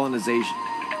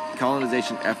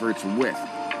colonization efforts with.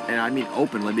 And I mean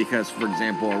openly because, for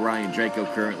example, Orion and Draco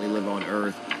currently live on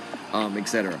Earth,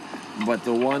 etc. But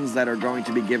the ones that are going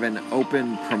to be given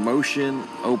open promotion,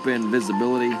 open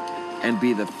visibility, and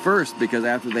be the first, because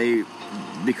after they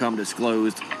become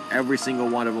disclosed, every single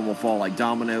one of them will fall like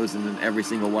dominoes, and then every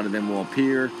single one of them will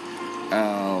appear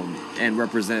and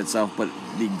represent itself. But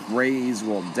the Greys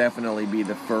will definitely be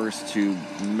the first to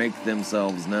make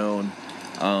themselves known,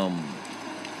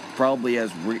 probably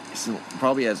as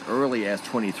early as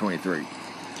 2023.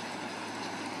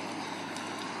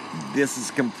 This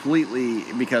is completely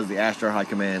because the Ashtar High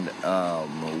Command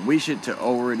wish it to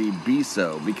already be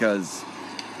so, because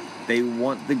they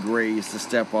want the Greys to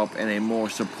step up in a more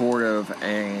supportive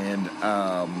and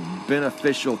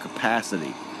beneficial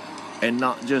capacity, and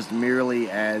not just merely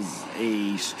as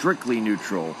a strictly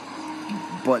neutral,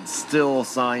 but still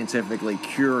scientifically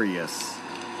curious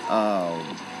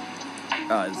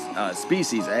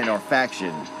species and our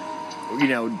faction,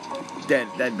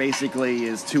 that basically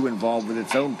is too involved with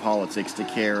its own politics to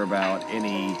care about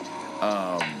any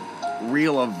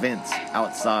real events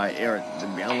outside,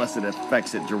 unless it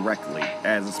affects it directly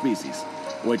as a species,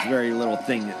 which very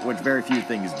few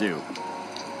things do.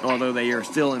 Although they are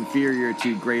still inferior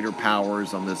to greater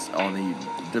powers on the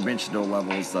dimensional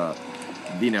levels,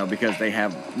 because they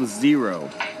have zero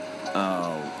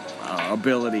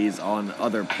abilities on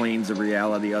other planes of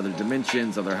reality, other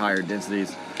dimensions, other higher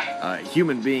densities.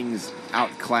 Human beings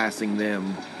outclassing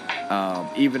them,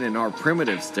 even in our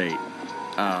primitive state,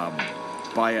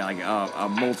 by like a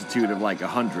multitude of like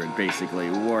 100, basically.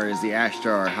 Whereas the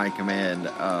Ashtar High Command,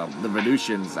 the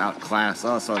Venusians outclass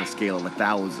us on a scale of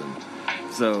 1,000.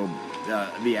 So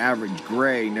the average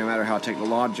Grey, no matter how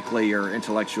technologically or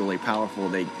intellectually powerful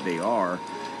they are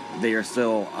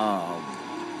still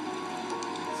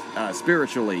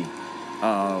spiritually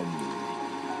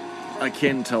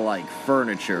akin to like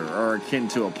furniture or akin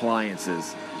to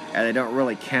appliances, and they don't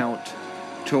really count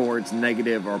towards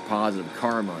negative or positive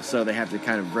karma, so they have to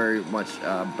kind of very much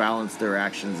balance their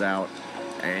actions out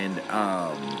and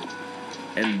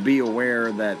be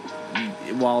aware that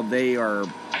while they are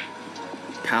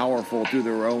powerful through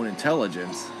their own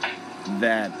intelligence,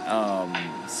 that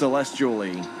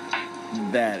celestially,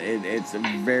 that it's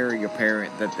very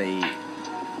apparent that they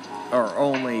are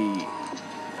only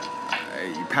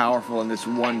powerful in this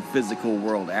one physical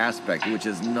world aspect, which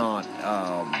is not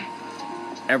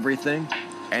everything,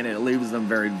 and it leaves them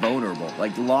very vulnerable.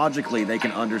 Like, logically, they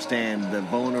can understand the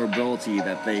vulnerability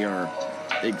that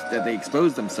they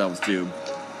expose themselves to,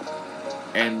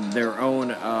 and their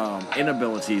own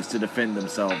inabilities to defend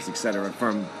themselves, etc.,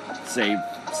 from, say,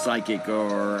 psychic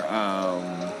or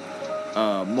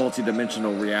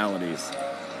multidimensional realities.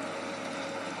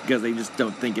 Because they just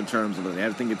don't think in terms of it. They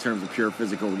have to think in terms of pure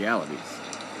physical realities.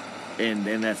 And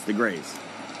that's the Greys.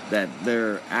 That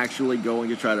they're actually going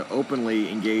to try to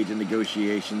openly engage in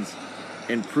negotiations,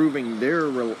 improving their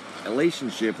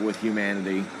relationship with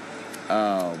humanity,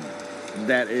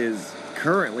 that is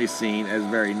currently seen as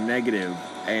very negative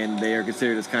and they are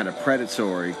considered as kind of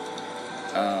predatory,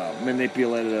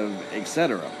 manipulative,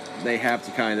 etc. They have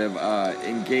to kind of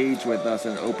engage with us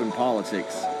in open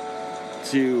politics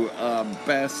to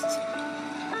best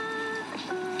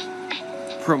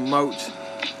promote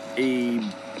a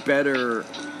better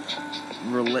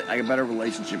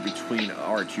relationship between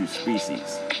our two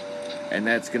species. And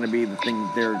that's going to be the thing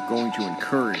that they're going to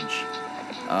encourage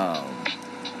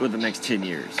with the next 10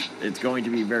 years. It's going to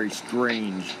be very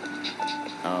strange,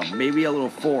 maybe a little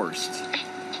forced,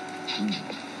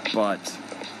 but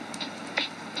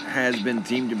has been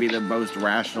deemed to be the most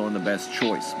rational and the best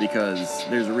choice, because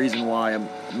there's a reason why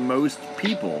most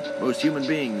human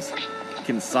beings,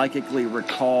 can psychically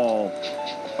recall,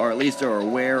 or at least are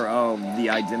aware of, the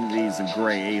identities of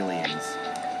gray aliens.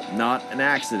 Not an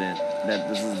accident that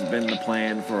this has been the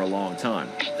plan for a long time.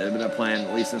 There's been a plan,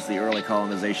 at least since the early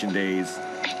colonization days,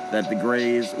 that the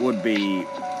Greys would be,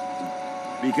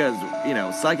 because,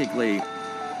 psychically,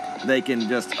 they can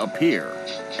just appear.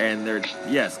 And they're,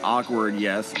 yes, awkward,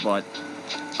 yes, but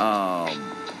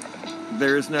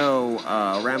there's no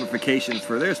ramifications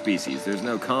for their species. There's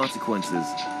no consequences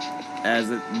as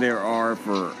there are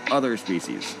for other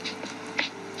species.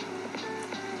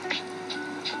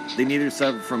 They neither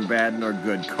suffer from bad nor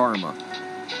good karma,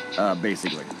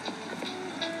 basically.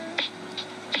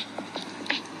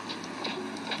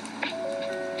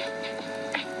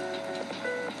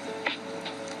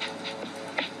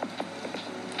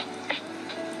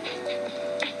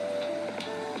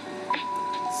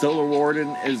 Solar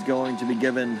Warden is going to be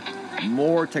given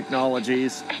more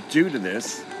technologies due to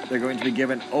this. They're going to be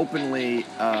given openly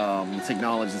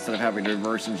technologies instead of having to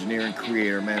reverse engineer and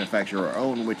create or manufacture our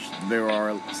own, which there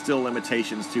are still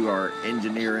limitations to our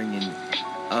engineering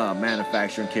and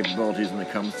manufacturing capabilities when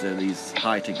it comes to these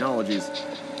high technologies.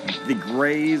 The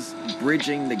Greys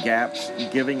bridging the gaps,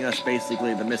 giving us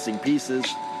basically the missing pieces,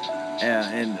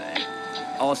 and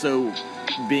also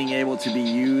being able to be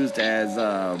used as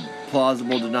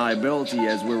plausible deniability,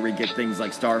 as where we get things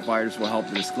like starfighters will help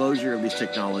the disclosure of these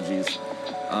technologies.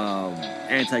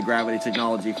 Anti-gravity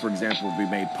technology, for example, will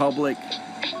be made public.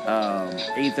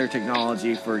 Aether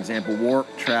technology, for example, warp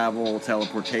travel,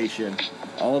 teleportation,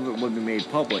 all of it will be made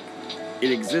public.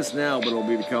 It exists now, but it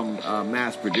will become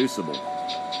mass producible.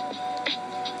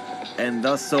 And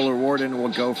thus Solar Warden will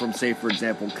go from, say, for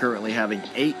example, currently having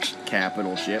 8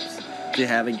 capital ships to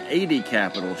having 80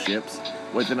 capital ships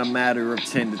within a matter of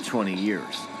 10 to 20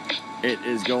 years. It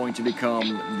is going to become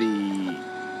the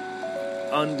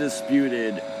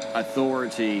undisputed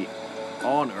authority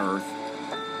on Earth.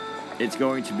 It's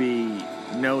going to be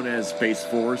known as Space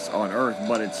Force on Earth,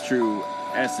 but its true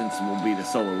essence will be the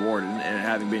Solar Warden, and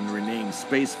having been renamed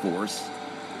Space Force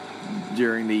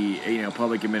during the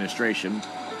public administration.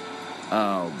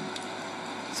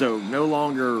 So no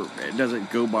longer does it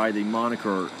go by the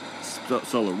moniker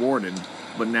Solar Warden,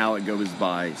 but now it goes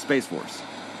by Space Force.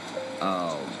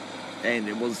 And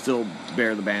it will still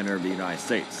bear the banner of the United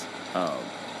States.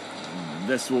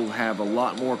 This will have a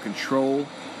lot more control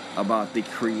about the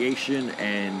creation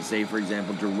and, say, for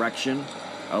example, direction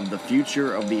of the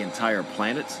future of the entire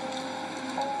planet.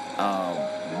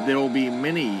 There will be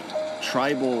many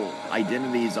tribal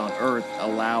identities on Earth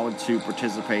allowed to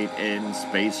participate in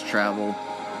space travel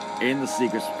in the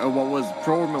secret, what was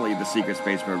formerly the secret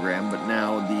space program, but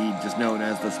now just known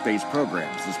as the space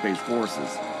programs, the space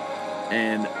forces.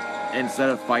 And instead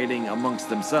of fighting amongst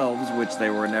themselves, which they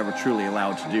were never truly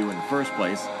allowed to do in the first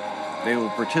place, they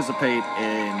will participate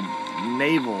in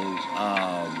naval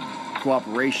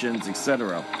cooperations,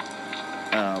 etc.,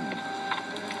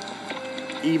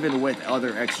 even with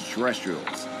other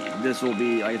extraterrestrials. This will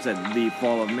be, like I said, the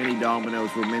fall of many dominoes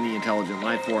where many intelligent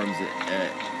life forms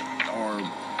are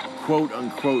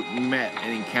quote-unquote met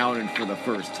and encountered for the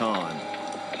first time.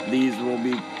 These will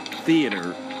be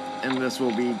theater, and this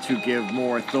will be to give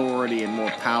more authority and more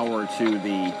power to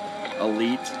the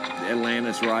elite, the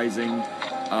Atlantis Rising,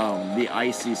 the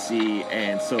ICC,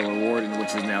 and Solar Warden,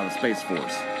 which is now the Space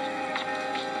Force.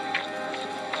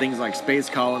 Things like space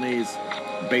colonies,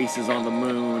 bases on the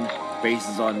moon,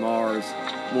 bases on Mars,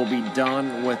 will be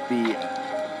done with the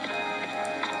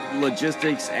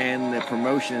logistics and the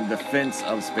promotion and defense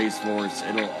of Space Force.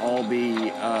 It'll all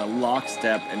be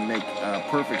lockstep and make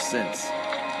perfect sense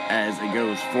as it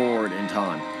goes forward in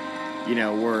time.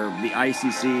 Where the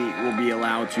ICC will be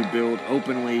allowed to build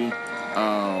openly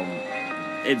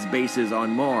its bases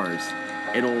on Mars.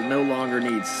 It'll no longer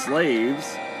need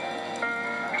slaves.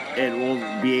 It will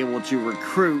be able to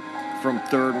recruit from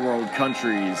third world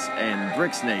countries and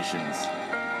BRICS nations.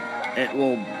 It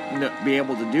will be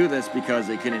able to do this because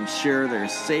it can ensure their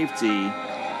safety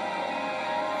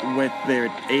with their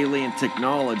alien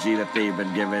technology that they've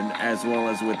been given, as well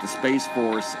as with the Space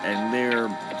Force and their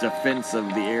defense of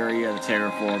the area, the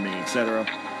terraforming, etc.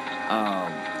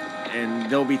 And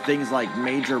there'll be things like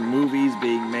major movies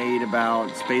being made about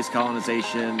space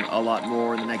colonization a lot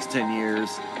more in the next 10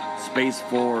 years. Space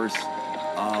Force,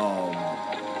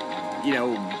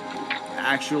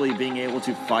 actually being able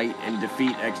to fight and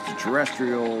defeat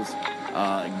extraterrestrials,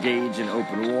 engage in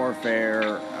open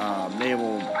warfare,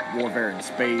 naval warfare in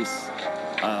space.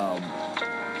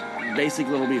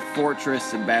 Basically, it'll be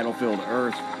Fortress and Battlefield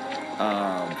Earth.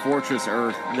 Fortress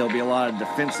Earth, there'll be a lot of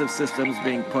defensive systems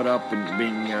being put up and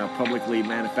being publicly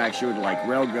manufactured, like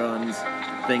railguns,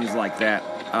 things like that,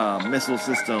 missile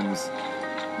systems,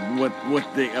 with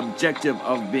the objective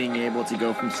of being able to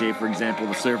go from, say, for example,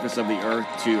 the surface of the Earth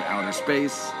to outer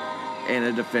space, and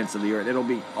a defense of the Earth. It'll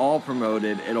be all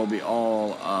promoted, it'll be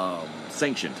all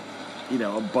sanctioned,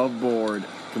 above board,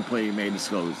 completely made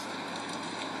disclosed.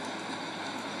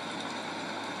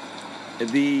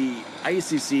 The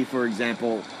ICC, for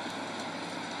example,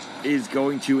 is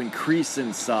going to increase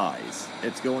in size.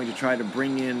 It's going to try to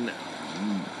bring in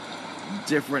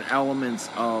different elements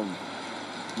of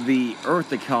the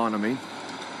Earth economy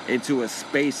into a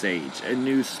space age, a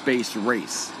new space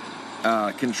race,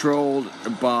 controlled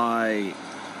by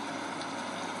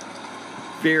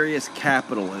various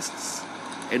capitalists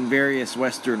in various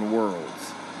Western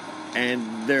worlds.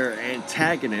 And their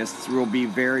antagonists will be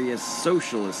various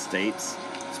socialist states,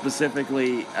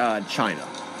 specifically China.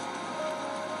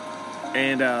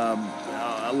 And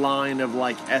a line of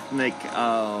like ethnic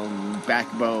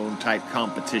backbone type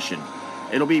competition.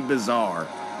 It'll be bizarre,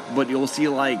 but you'll see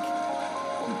like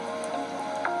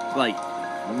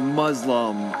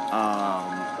Muslim,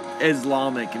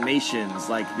 Islamic nations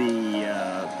like the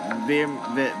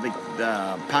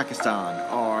Pakistan,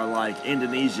 or like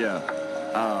Indonesia,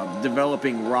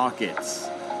 developing rockets.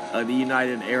 The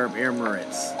United Arab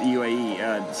Emirates, the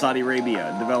UAE, Saudi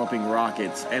Arabia, developing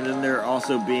rockets, and then there are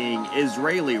also being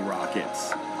Israeli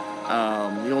rockets.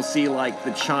 You'll see like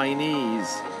the Chinese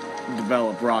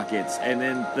develop rockets, and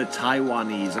then the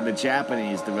Taiwanese and the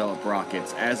Japanese develop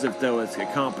rockets, as if though it's a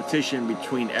competition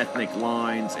between ethnic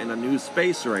lines in a new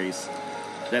space race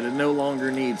that it no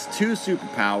longer needs two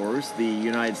superpowers, the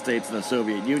United States and the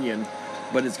Soviet Union,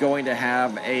 but it's going to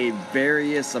have a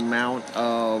various amount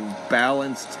of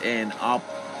balanced and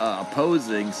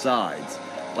opposing sides,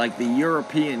 like the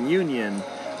European Union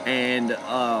and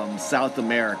South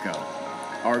America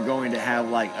are going to have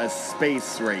like a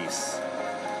space race.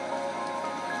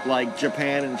 Like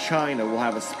Japan and China will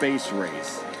have a space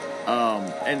race.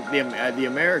 And the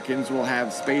Americans will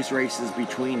have space races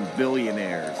between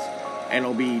billionaires. And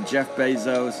it'll be Jeff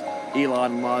Bezos,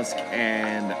 Elon Musk,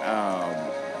 and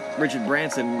Richard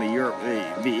Branson,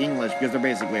 the English, because they're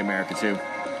basically America too.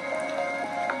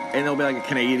 And there'll be like a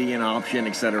Canadian option,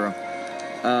 etc.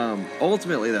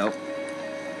 Ultimately, though,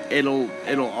 it'll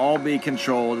all be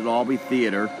controlled. It'll all be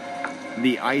theater.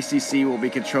 The ICC will be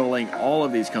controlling all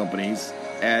of these companies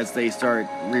as they start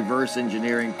reverse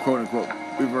engineering, quote unquote,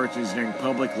 reverse engineering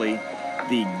publicly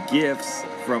the gifts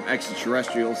from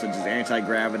extraterrestrials, such as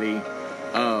anti-gravity,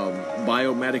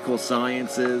 biomedical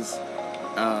sciences.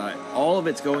 All of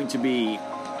it's going to be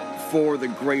for the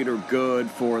greater good,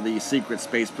 for the secret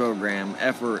space program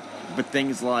effort. But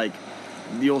things like,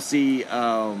 you'll see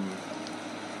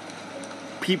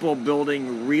people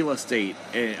building real estate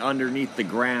underneath the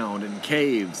ground in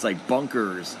caves, like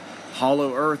bunkers,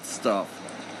 hollow earth stuff.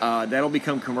 That'll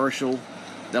become commercial.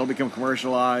 That'll become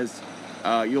commercialized.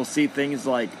 You'll see things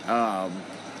like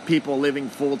people living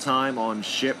full-time on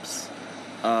ships.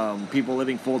 People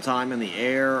living full-time in the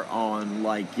air on,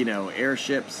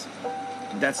 airships.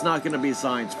 That's not going to be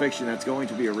science fiction. That's going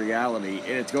to be a reality,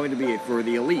 and it's going to be for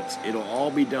the elite. It'll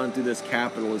all be done through this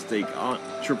capitalistic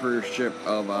entrepreneurship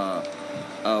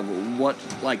of what,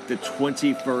 like, the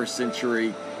 21st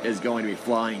century is going to be: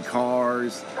 flying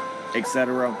cars,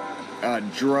 etc.,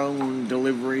 drone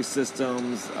delivery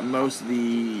systems. Most of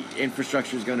the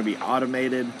infrastructure is going to be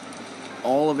automated.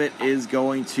 All of it is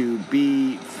going to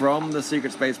be from the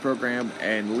secret space program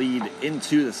and lead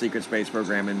into the secret space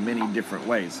program in many different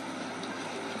ways.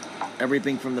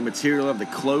 Everything from the material of the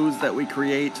clothes that we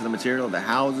create, to the material of the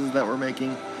houses that we're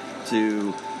making,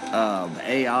 to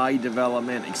AI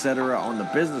development, etc. on the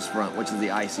business front, which is the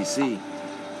ICC.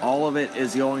 All of it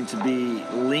is going to be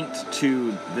linked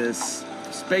to this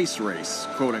space race,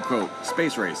 quote unquote,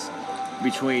 space race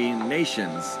between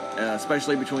nations,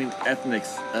 especially between ethnic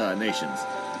nations.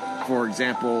 For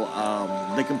example,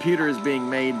 the computer is being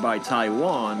made by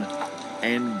Taiwan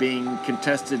and being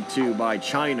contested to by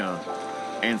China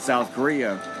and South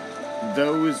Korea.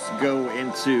 those go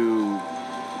into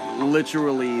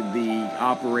literally the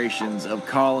operations of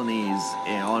colonies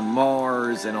on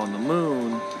Mars and on the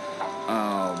Moon,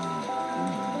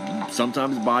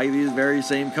 sometimes by these very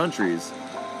same countries.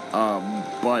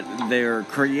 But they're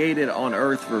created on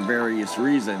Earth for various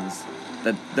reasons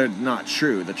that they're not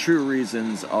true. The true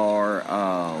reasons are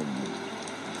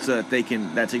so that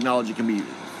that technology can be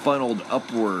funneled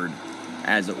upward,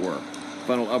 as it were.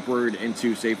 Funneled upward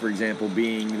into, say, for example,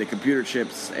 being the computer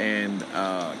chips and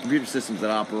computer systems that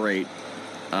operate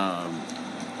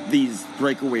these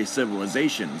breakaway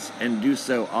civilizations, and do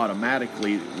so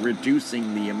automatically,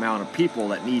 reducing the amount of people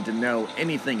that need to know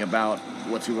anything about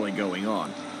what's really going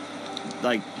on.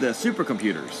 Like the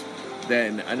supercomputers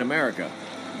then in America,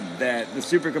 that the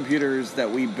supercomputers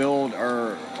that we build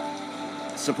are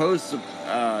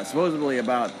supposedly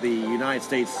about the United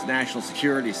States National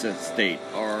Security State,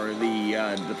 or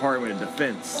the Department of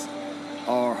Defense,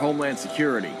 or Homeland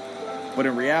Security. But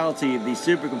in reality, these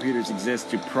supercomputers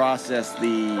exist to process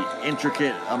the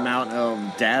intricate amount of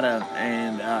data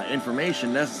and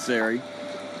information necessary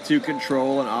to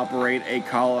control and operate a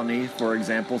colony, for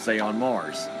example, say on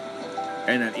Mars.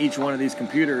 And that each one of these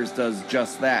computers does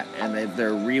just that, and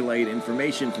they're relayed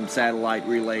information from satellite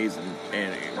relays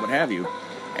and what have you.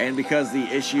 And because the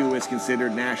issue is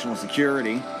considered national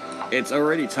security, it's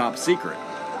already top secret.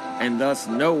 And thus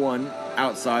no one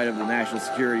outside of the national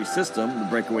security system, the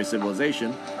breakaway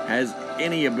civilization, has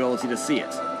any ability to see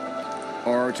it.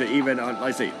 Or to even, like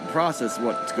I say, process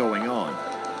what's going on.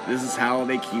 This is how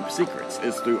they keep secrets.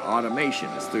 It's through automation.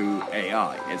 It's through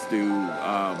AI. It's through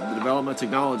the development of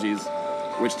technologies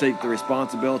which take the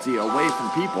responsibility away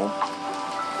from people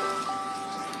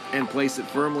and place it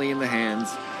firmly in the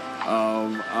hands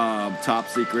of top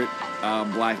secret,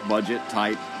 black budget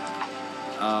type,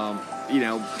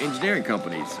 engineering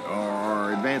companies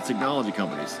or advanced technology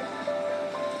companies.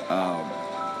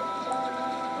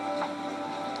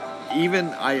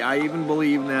 I even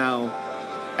believe now,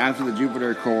 after the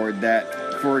Jupiter Accord,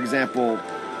 that, for example,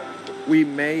 we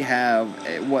may have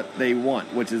what they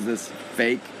want, which is this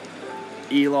fake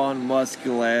Elon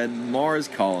Musk-led Mars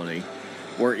colony,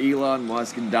 where Elon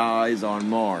Musk dies on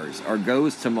Mars, or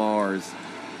goes to Mars,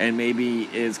 and maybe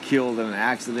is killed in an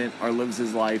accident, or lives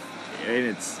his life, and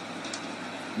it's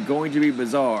going to be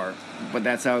bizarre, but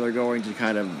that's how they're going to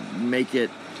kind of make it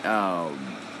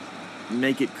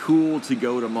cool to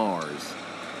go to Mars,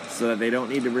 so that they don't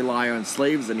need to rely on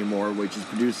slaves anymore, which is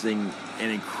producing an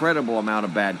incredible amount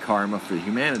of bad karma for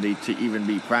humanity to even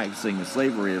be practicing the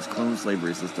slavery, this clone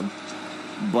slavery system,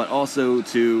 but also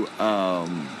to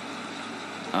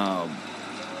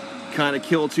kind of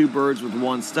kill two birds with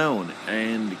one stone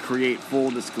and create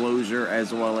full disclosure,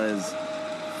 as well as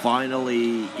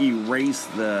finally erase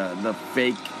the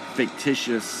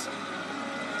fictitious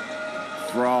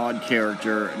fraud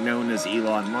character known as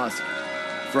Elon Musk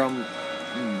from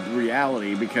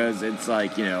reality, because it's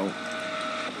like,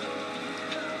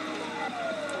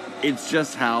 it's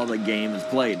just how the game is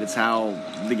played. It's how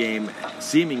the game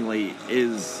seemingly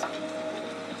is.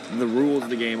 The rules of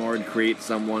the game are to create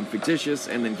someone fictitious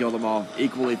and then kill them off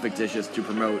equally fictitious to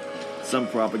promote some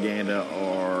propaganda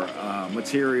or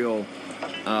material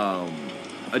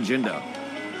agenda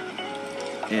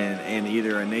in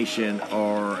either a nation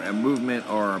or a movement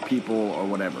or a people or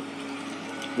whatever.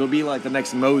 It'll be like the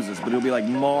next Moses, but it'll be like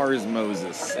Mars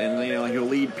Moses, and he'll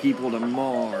lead people to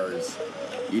Mars,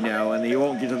 and he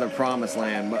won't get to the promised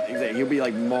land, but he'll be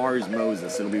like Mars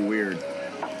Moses. It'll be weird.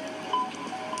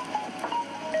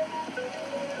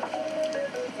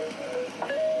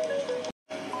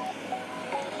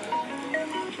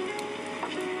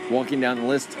 Walking down the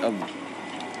list of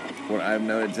what I've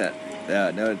noted to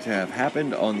have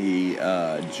happened on the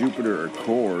Jupiter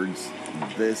Accords,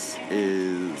 this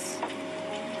is...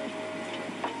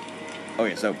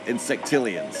 Okay, so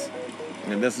Insectiles.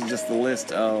 And this is just the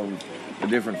list of the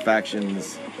different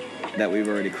factions that we've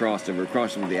already crossed over.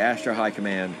 Crossed over the Ashtar High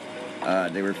Command.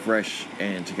 They refresh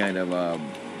and to kind of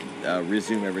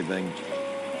resume everything.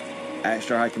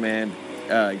 Ashtar High Command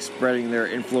spreading their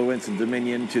influence and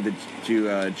dominion to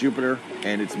Jupiter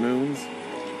and its moons,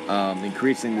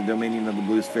 increasing the dominion of the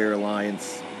Blue Sphere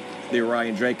Alliance. The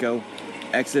Orion Draco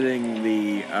exiting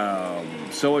the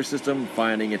solar system,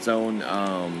 finding its own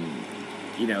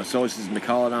solar system to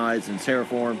colonize and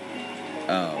terraform,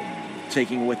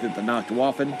 taking with it the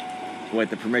Noctuwaffen, with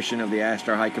the permission of the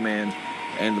Ashtar High Command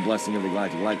and the blessing of the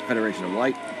Galactic Federation of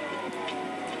Light.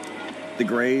 The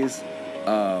Greys,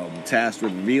 tasked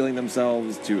with revealing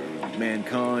themselves to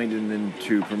mankind and then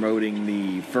to promoting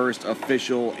the first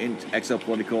official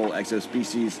exopolitical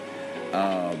exospecies,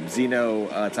 xeno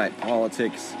type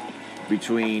politics,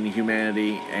 between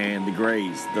humanity and the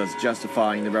Greys, thus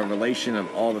justifying the revelation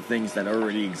of all the things that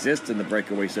already exist in the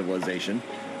breakaway civilization,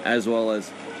 as well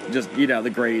as just,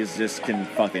 the Greys just can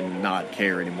fucking not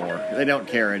care anymore. They don't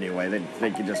care anyway.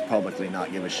 They can just publicly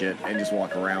not give a shit and just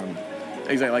walk around.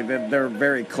 Exactly, like they're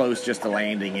very close just to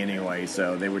landing anyway,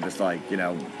 so they were just like,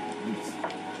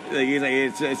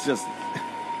 it's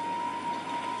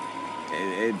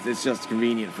just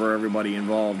convenient for everybody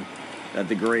involved that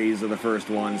the Greys are the first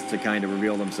ones to kind of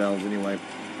reveal themselves anyway.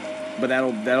 But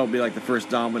that'll be like the first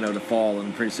domino to fall,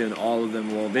 and pretty soon all of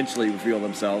them will eventually reveal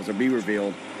themselves or be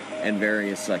revealed in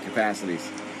various capacities.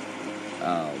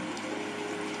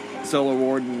 Solar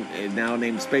Warden, now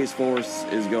named Space Force,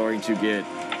 is going to get,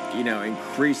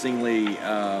 increasingly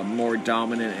more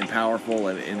dominant and powerful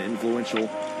and influential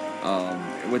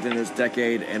within this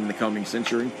decade and the coming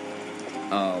century.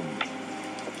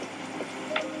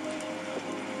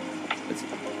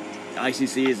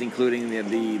 ICC is including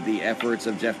the efforts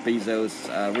of Jeff Bezos,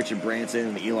 Richard Branson,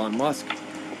 and Elon Musk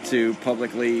to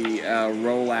publicly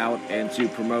roll out and to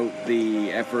promote the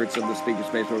efforts of the Speaker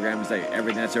Space Program, say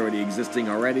everything that's already existing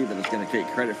already that it's going to take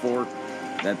credit for.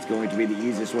 That's going to be the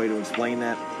easiest way to explain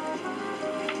that.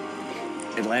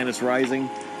 Atlantis Rising,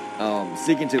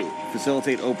 seeking to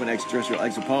facilitate open extraterrestrial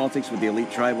exopolitics with the elite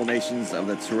tribal nations of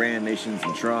the Terran nations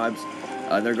and tribes.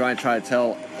 They're going to try to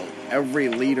tell every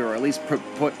leader, or at least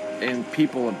put in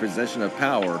people in position of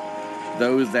power,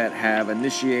 those that have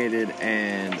initiated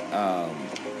and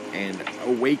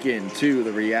awakened to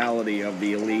the reality of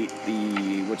the elite,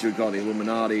 what you would call the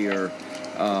Illuminati or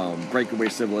breakaway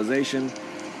civilization,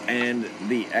 and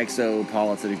the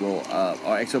exopolitical,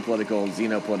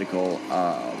 xenopolitical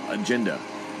agenda.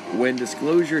 When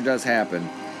disclosure does happen,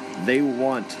 they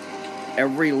want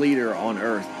every leader on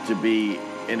Earth to be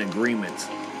in agreement,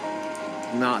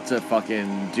 not to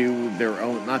fucking do their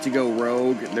own, not to go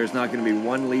rogue. There's not going to be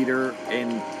one leader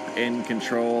in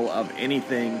control of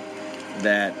anything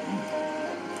that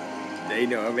they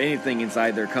know of, anything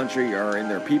inside their country or in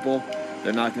their people.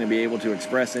 They're not going to be able to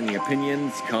express any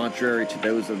opinions contrary to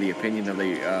those of the opinion of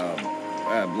the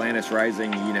Atlantis Rising,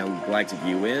 Galactic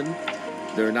UN.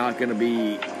 They're not going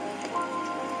to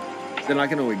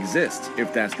exist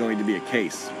if that's going to be a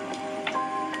case.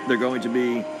 They're going to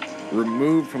be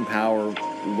removed from power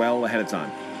well ahead of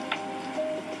time.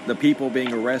 The people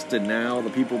being arrested now,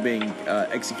 the people being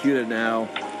executed now,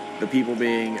 the people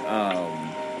being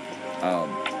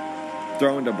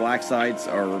thrown to black sites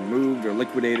are removed or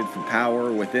liquidated from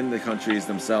power within the countries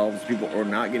themselves. People are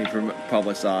not getting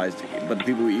publicized, but the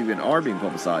people who even are being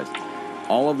publicized,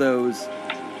 all of those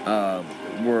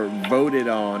were voted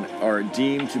on or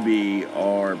deemed to be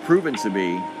or proven to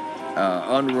be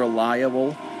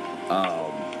unreliable,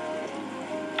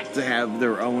 to have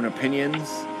their own opinions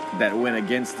that went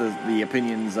against the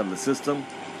opinions of the system,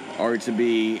 or to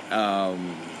be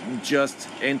just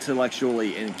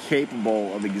intellectually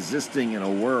incapable of existing in a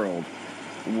world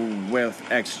with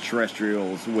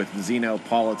extraterrestrials, with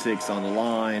xenopolitics on the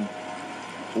line,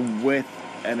 with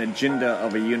an agenda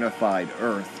of a unified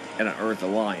Earth and an Earth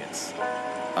alliance.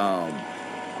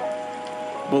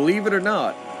 Believe it or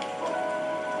not,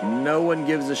 no one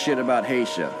gives a shit about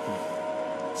Haiti.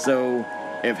 So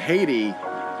if Haiti,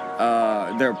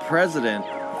 their president,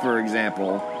 for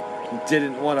example,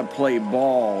 didn't want to play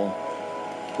ball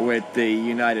with the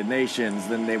United Nations,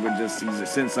 then they would just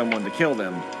send someone to kill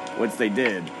them, which they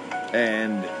did.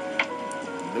 And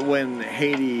when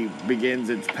Haiti begins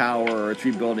its power or its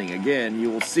rebuilding again,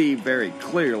 you will see very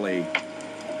clearly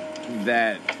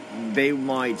that they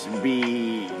might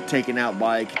be taken out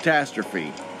by a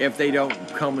catastrophe if they don't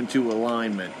come into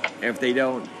alignment, if they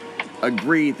don't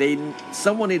agree.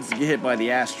 Someone needs to get hit by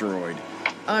the asteroid.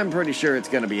 I'm pretty sure it's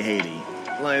going to be Haiti.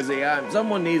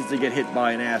 Someone needs to get hit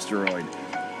by an asteroid.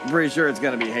 I'm pretty sure it's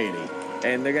going to be Haiti.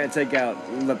 And they're going to take out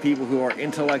the people who are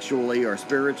intellectually or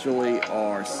spiritually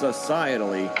or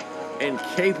societally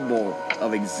incapable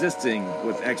of existing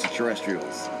with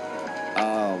extraterrestrials.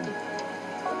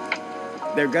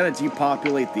 They're going to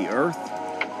depopulate the Earth.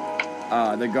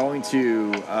 They're going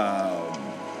to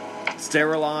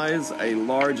sterilize a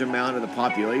large amount of the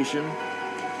population.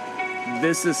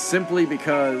 This is simply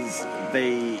because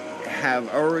they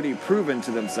have already proven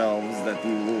to themselves that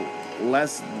the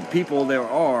less people there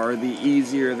are, the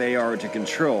easier they are to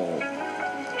control.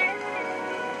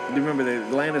 Remember, the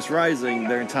Atlantis Rising,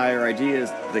 their entire idea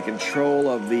is the control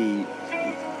of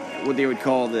what they would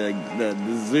call the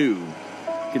zoo,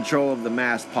 control of the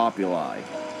mass populi,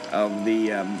 of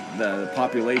the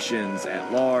populations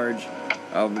at large,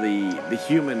 of the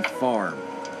human farm,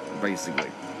 basically.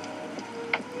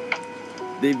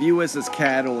 They view us as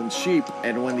cattle and sheep,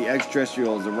 and when the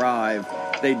extraterrestrials arrive,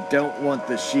 they don't want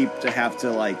the sheep to have to,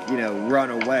 run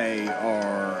away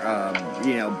or,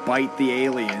 bite the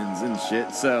aliens and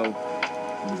shit. So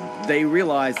they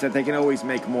realize that they can always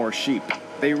make more sheep.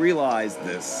 They realize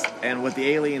this. And with the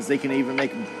aliens, they can even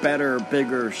make better,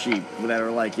 bigger sheep that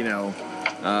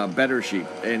are better sheep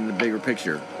in the bigger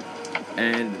picture.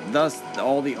 And thus,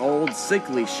 all the old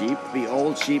sickly sheep, the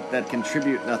old sheep that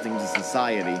contribute nothing to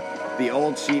society, the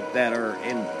old sheep that are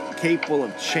incapable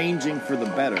of changing for the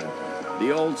better,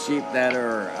 the old sheep that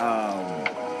are,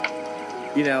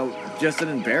 just an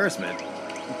embarrassment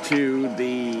to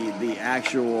the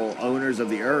actual owners of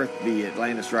the earth, the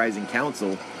Atlantis Rising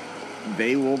Council,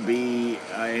 they will be,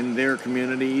 in their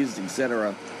communities,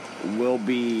 etc., will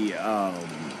be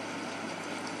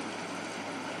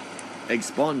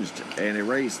expunged and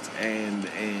erased and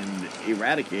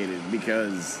eradicated,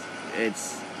 because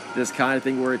it's this kind of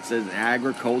thing where it's an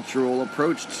agricultural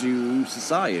approach to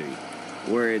society,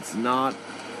 where it's not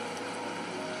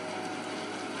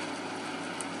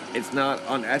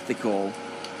unethical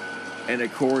in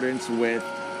accordance with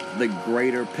the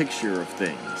greater picture of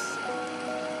things.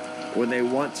 When they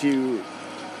want to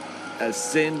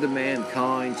ascend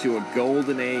mankind to a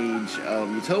golden age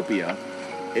of utopia,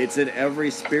 it's in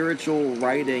every spiritual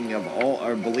writing of all,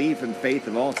 or belief and faith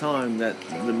of all time, that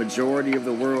the majority of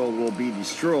the world will be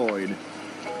destroyed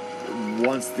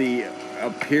once the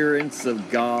appearance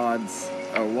of gods,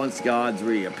 or once gods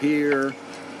reappear,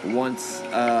 once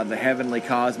the heavenly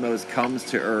cosmos comes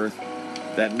to Earth,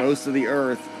 that most of the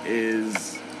Earth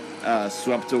is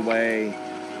swept away,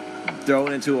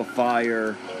 thrown into a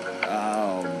fire,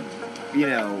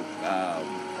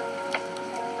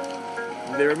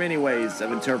 there are many ways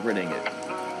of interpreting it,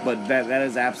 but that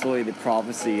is absolutely the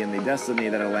prophecy and the destiny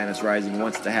that Atlantis Rising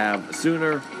wants to have.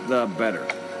 Sooner the better,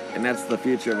 and that's the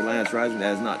future of Atlantis Rising.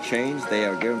 That has not changed. They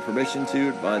are given permission to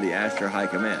it by the Ashtar High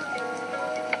Command.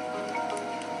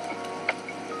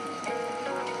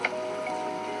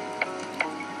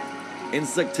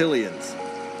 Insectiles.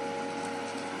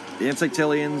 The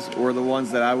Insectiles were the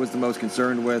ones that I was the most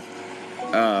concerned with.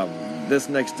 This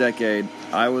next decade,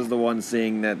 I was the one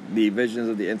seeing that the visions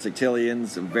of the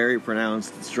Insectiles very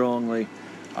pronounced and strongly.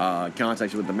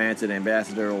 Contact with the Manton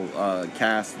ambassadorial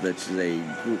caste, which is a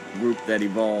group that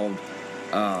evolved,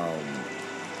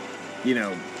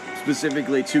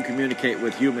 specifically to communicate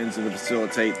with humans and to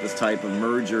facilitate this type of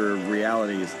merger of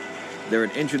realities. They're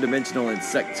an interdimensional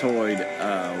insectoid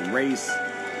race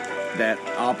that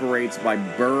operates by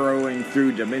burrowing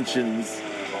through dimensions,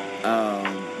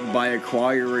 by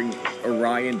acquiring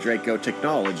Orion Draco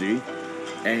technology,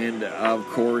 and of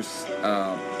course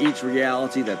each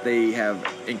reality that they have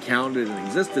encountered and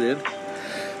existed in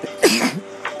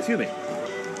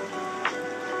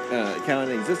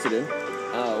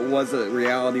was a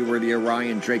reality where the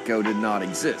Orion Draco did not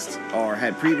exist, or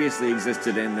had previously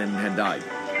existed and then had died,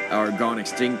 or gone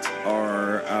extinct,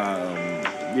 or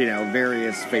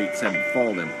various fates had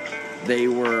befallen them. They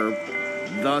were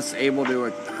thus able to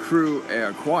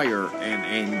acquire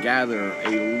and gather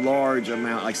a large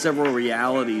amount, like several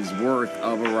realities worth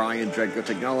of Orion Draco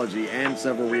technology and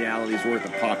several realities worth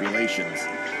of populations.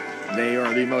 They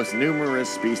are the most numerous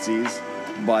species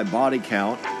by body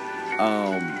count,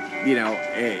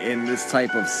 in this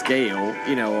type of scale,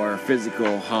 or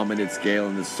physical hominid scale,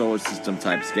 in the solar system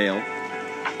type scale.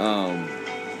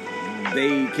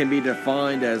 They can be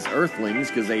defined as Earthlings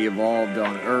because they evolved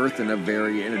on Earth in a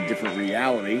different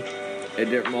reality, in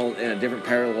a different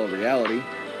parallel reality.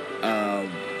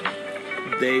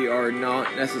 They are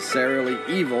not necessarily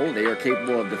evil. They are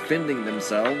capable of defending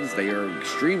themselves. They are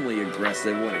extremely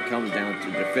aggressive when it comes down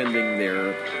to defending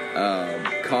their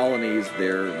colonies,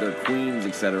 their queens,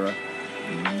 etc.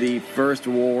 The first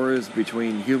wars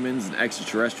between humans and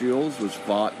extraterrestrials was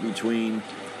fought between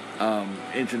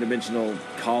interdimensional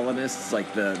colonists,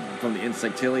 from the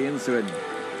Insectiles, who had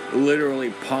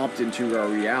literally popped into our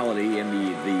reality in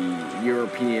the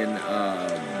European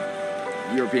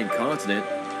continent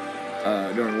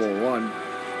during World War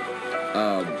I.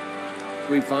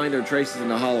 We find their traces in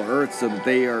the Hollow Earth, so that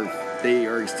they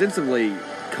are extensively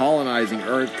colonizing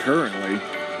Earth currently,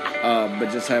 but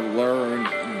just have learned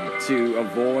to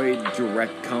avoid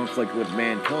direct conflict with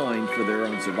mankind for their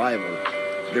own survival.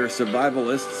 They're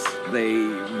survivalists. They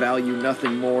value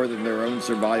nothing more than their own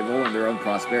survival and their own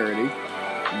prosperity.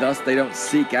 Thus, they don't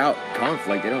seek out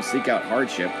conflict, they don't seek out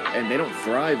hardship, and they don't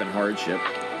thrive in hardship.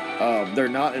 They're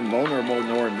not invulnerable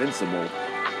nor invincible.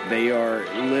 They are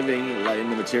living in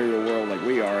the material world like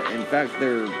we are. In fact,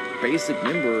 their basic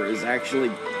number is actually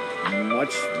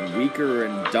much weaker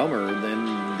and dumber than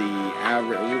the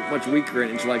average, much weaker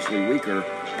and intellectually weaker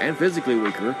and physically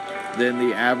weaker than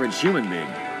the average human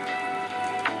being.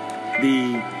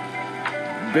 The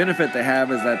benefit they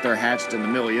have is that they're hatched in the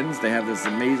millions. They have this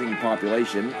amazing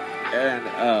population and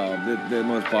the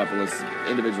most populous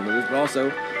individual members, but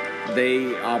also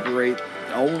they operate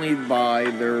only by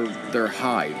their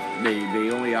hive. They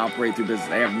only operate through business.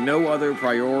 They have no other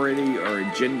priority or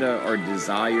agenda or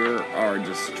desire or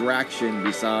distraction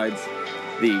besides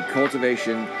the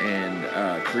cultivation and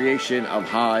creation of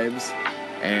hives,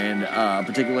 and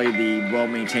particularly the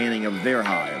well-maintaining of their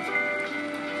hive.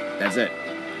 That's it.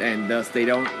 And thus they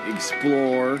don't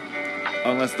explore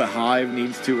unless the hive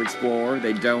needs to explore.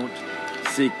 They don't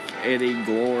seek any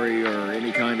glory or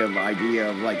any kind of idea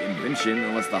of like invention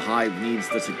unless the hive needs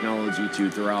the technology to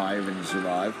thrive and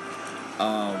survive.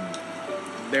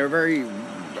 They're very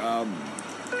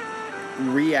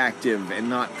reactive and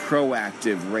not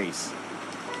proactive race.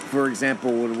 For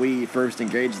example, when we first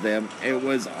engaged them, it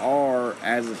was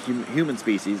as a human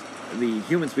species, the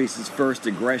human species' first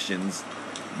aggressions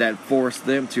that forced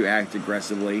them to act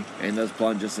aggressively and thus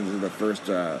plunge us into the first,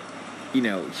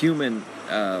 human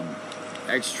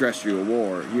extraterrestrial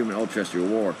war, human ultra-terrestrial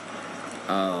war.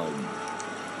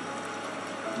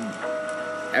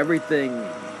 Everything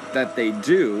that they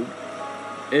do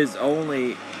is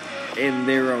only in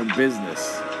their own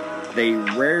business. They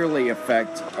rarely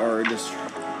affect or disrupt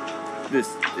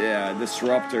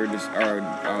or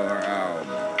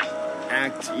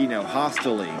act,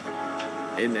 hostily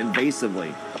and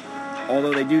invasively.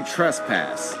 Although they do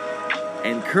trespass,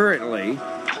 and currently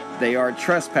they are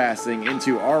trespassing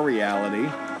into our reality,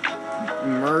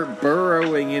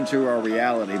 burrowing into our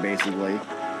reality, basically,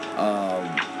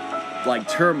 like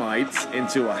termites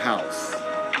into a house.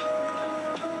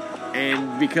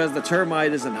 And because the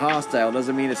termite isn't hostile,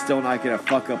 doesn't mean it's still not going to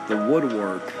fuck up the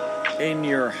woodwork in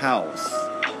your house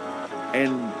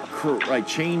and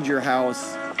change your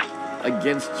house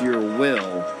against your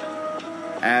will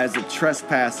as a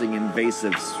trespassing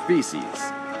invasive species.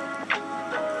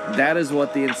 That is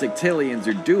what the Insectilians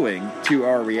are doing to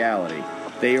our reality.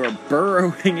 They are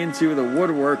burrowing into the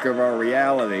woodwork of our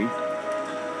reality.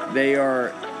 They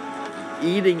are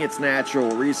eating its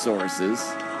natural resources,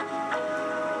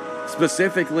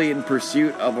 specifically in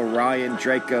pursuit of Orion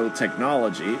Draco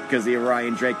technology, because the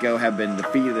Orion Draco have been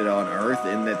defeated on Earth,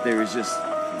 and that there's just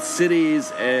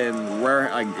cities and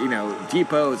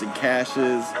depots and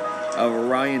caches of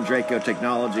Orion Draco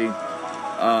technology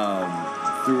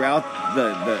throughout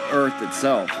the Earth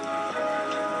itself.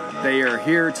 They are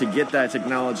here to get that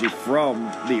technology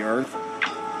from the Earth.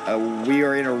 We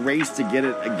are in a race to get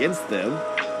it against them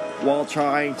while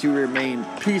trying to remain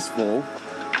peaceful.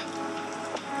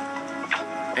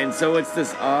 And so it's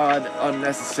this odd,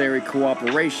 unnecessary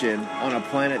cooperation on a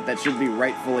planet that should be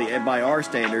rightfully, and by our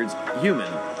standards,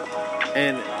 human.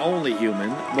 And only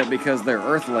human, but because they're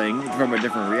Earthling from a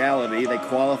different reality, they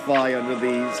qualify under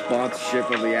the sponsorship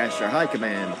of the Ashtar High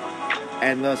Command.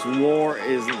 And thus war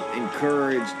is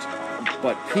encouraged,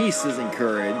 but peace is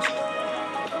encouraged.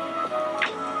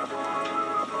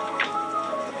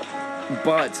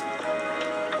 But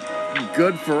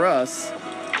good for us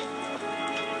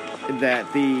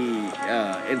that the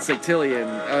Insectilian,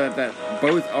 that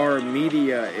both our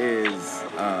media is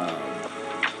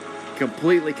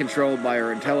completely controlled by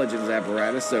our intelligence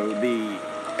apparatus, so the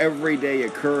everyday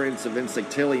occurrence of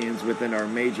Insectilians within our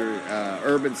major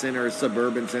urban centers,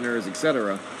 suburban centers,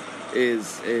 etc., it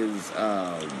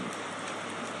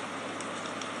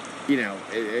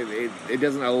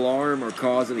doesn't alarm or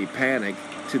cause any panic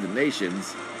to the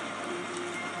nations,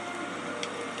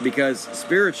 because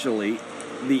spiritually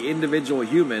the individual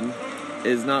human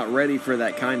is not ready for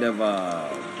that kind of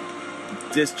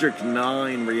District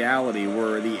 9 reality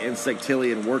where the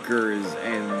Insectilian workers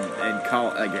and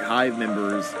hive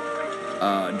members,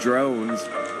 drones,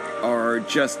 are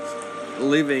just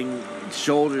living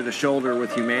shoulder to shoulder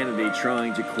with humanity,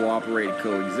 trying to cooperate and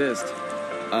coexist.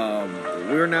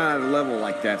 We're not at a level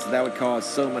like that, so that would cause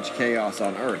so much chaos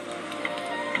on Earth.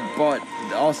 But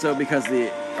also because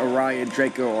the Orion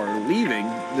Draco are leaving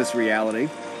this reality,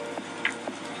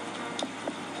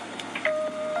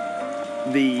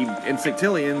 the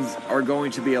Insectilians are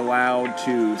going to be allowed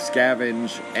to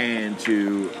scavenge and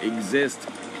to exist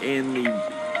in the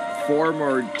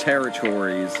former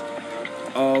territories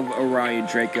of Orion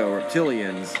Draco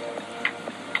reptilians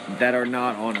that are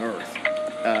not on Earth.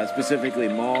 Specifically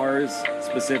Mars,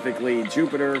 specifically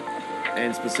Jupiter,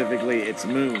 and specifically its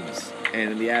moons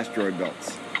and the asteroid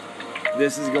belts.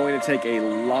 This is going to take a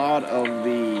lot of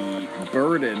the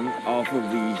burden off of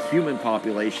the human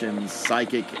population's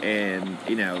psychic and,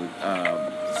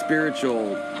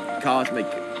 spiritual, cosmic,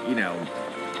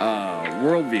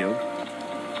 worldview.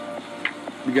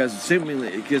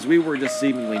 Because we were just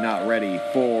seemingly not ready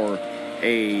for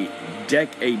a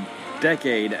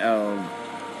decade of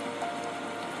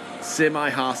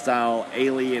semi-hostile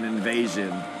alien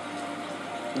invasion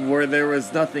where there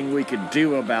was nothing we could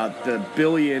do about the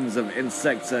billions of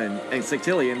insects and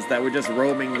insectilians that were just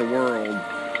roaming the world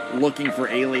looking for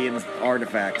alien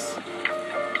artifacts.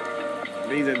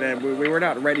 We were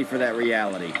not ready for that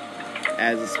reality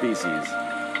as a species.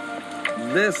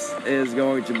 This is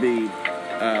going to be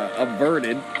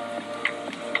averted,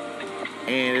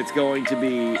 and it's going to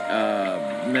be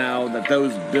now that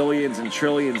those billions and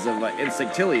trillions of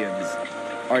insectilians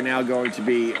are now going to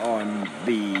be on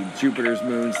the Jupiter's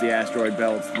moons, the asteroid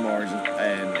belts, Mars,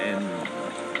 and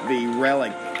the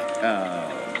relic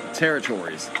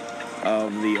territories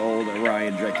of the old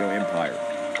Orion Draco Empire.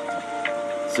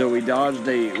 So we dodged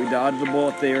a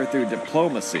bullet there through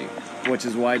diplomacy, which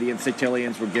is why the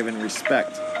Insectilians were given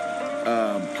respect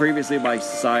previously by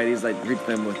societies that treated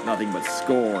them with nothing but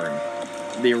scorn.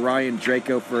 The Orion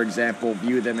Draco, for example,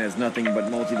 viewed them as nothing but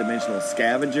multidimensional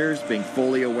scavengers, being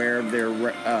fully aware of their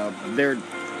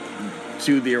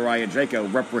to the Orion Draco,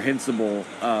 reprehensible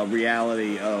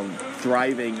reality of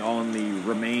thriving on the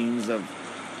remains of,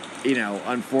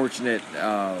 unfortunate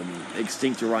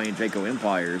extinct Orion Draco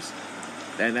empires.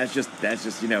 And that's just,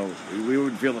 we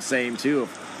would feel the same too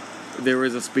if there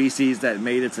was a species that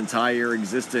made its entire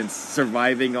existence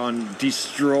surviving on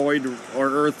destroyed or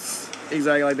Earths.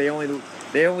 Exactly, like they only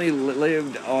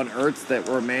lived on Earths that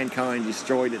where mankind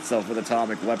destroyed itself with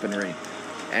atomic weaponry,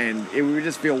 and we would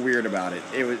just feel weird about it.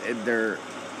 They're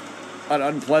an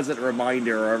unpleasant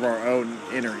reminder of our own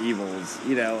inner evils,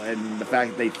 and the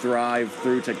fact that they thrive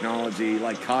through technology,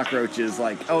 like cockroaches.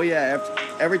 Like, oh yeah,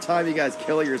 every time you guys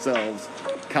kill yourselves,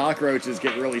 cockroaches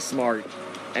get really smart,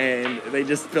 and they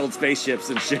just build spaceships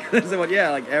and shit. So yeah,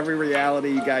 like every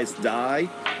reality you guys die,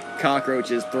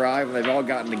 cockroaches thrive, and they've all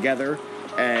gotten together.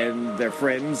 And they're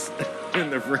friends,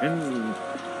 and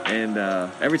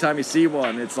every time you see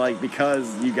one, it's like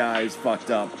because you guys fucked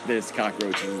up, this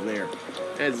cockroach is there.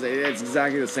 It's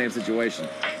exactly the same situation.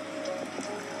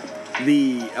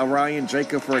 The Orion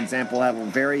Draco, for example, have a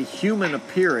very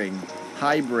human-appearing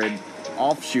hybrid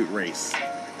offshoot race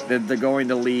that they're going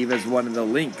to leave as one of the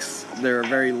links. They're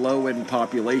very low in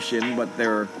population, but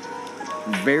they're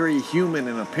very human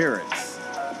in appearance.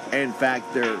 In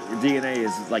fact, their DNA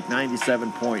is like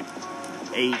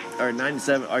 97.8 or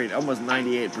 97, or almost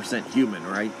 98% human,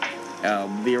 right?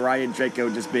 The Orion Draco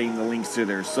just being the links to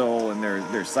their soul and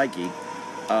their psyche.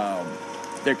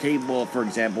 They're capable of, for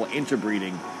example,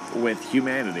 interbreeding with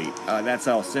humanity. That's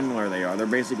how similar they are. They're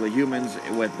basically humans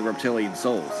with reptilian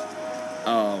souls.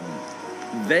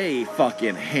 They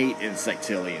fucking hate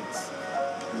insectilians.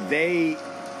 They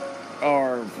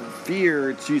are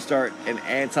feared to start an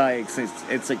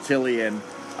anti-insectilian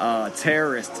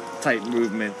terrorist type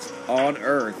movement on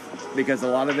Earth because a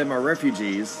lot of them are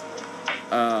refugees.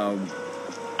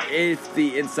 If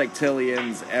the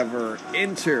insectilians ever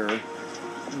enter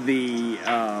the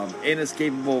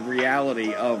inescapable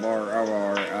reality of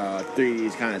our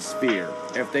 3D kind of sphere,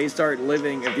 if the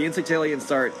insectilians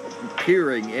start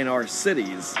appearing in our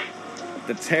cities,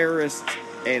 the terrorist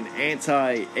and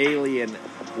anti-alien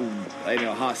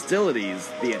hostilities,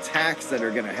 the attacks that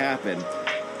are going to happen,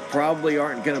 probably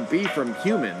aren't going to be from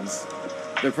humans.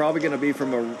 They're probably going to be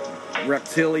from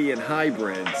reptilian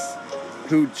hybrids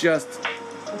who just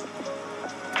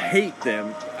hate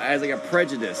them as like a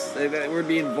prejudice. They would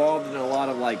be involved in a lot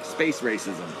of like space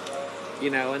racism,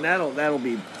 and that'll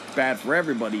be bad for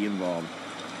everybody involved.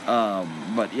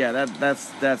 But yeah,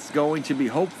 that's going to be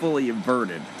hopefully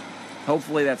averted.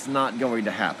 Hopefully that's not going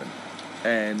to happen.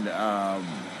 And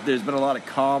there's been a lot of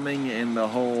calming in the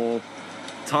whole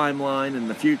timeline in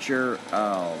the future,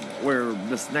 where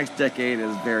this next decade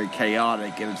is very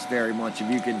chaotic, and it's very much,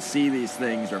 if you can see these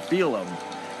things or feel them,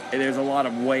 and there's a lot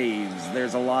of waves,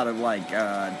 there's a lot of like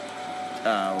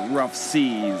rough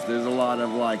seas, there's a lot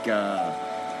of like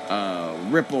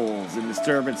ripples and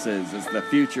disturbances as the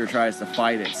future tries to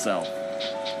fight itself,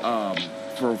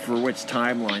 for which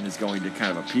timeline is going to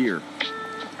kind of appear.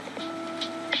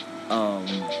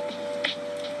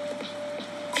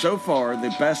 So far,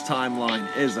 the best timeline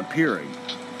is appearing,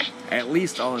 at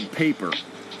least on paper.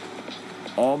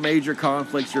 All major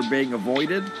conflicts are being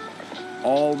avoided.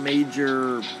 All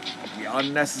major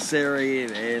unnecessary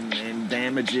and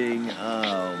damaging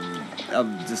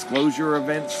of disclosure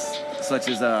events, such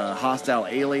as a hostile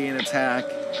alien attack,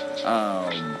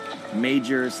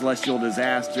 major celestial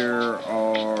disaster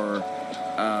or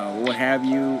what have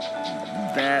you,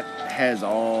 that has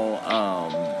all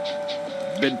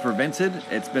been prevented.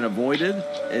 It's been avoided.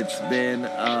 It's been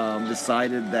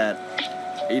decided that,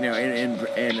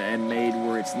 and made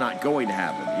where it's not going to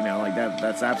happen. Like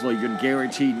that's absolutely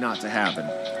guaranteed not to happen.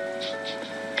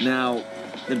 Now,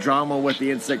 the drama with the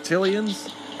Insectilians,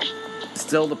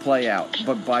 still to play out.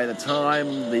 But by the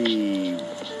time the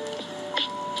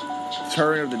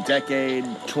turn of the decade,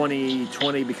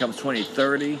 2020 becomes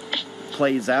 2030,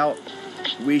 plays out,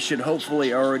 we should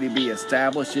hopefully already be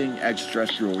establishing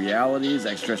extraterrestrial realities,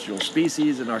 extraterrestrial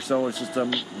species in our solar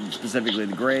system, specifically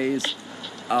the Greys,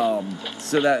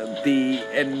 so that the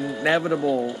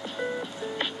inevitable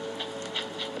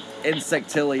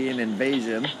Insectilian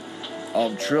invasion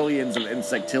of trillions of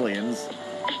Insectilians,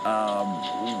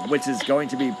 which is going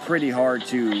to be pretty hard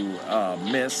to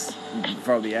miss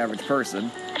for the average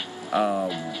person.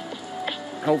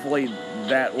 Hopefully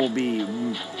that will be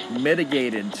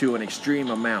mitigated to an extreme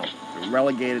amount,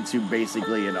 relegated to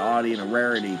basically an oddity and a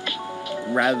rarity,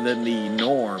 rather than the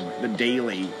norm, a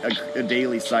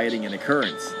daily sighting and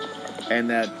occurrence, and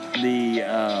that the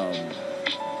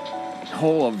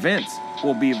whole event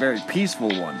will be a very peaceful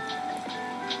one.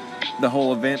 The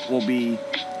whole event will be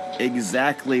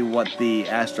exactly what the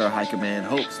Ashtar High Command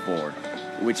hopes for,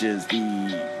 which is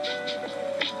the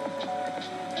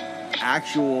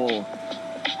actual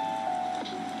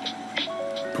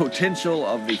potential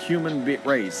of the human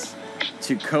race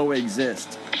to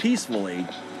coexist peacefully,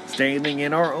 standing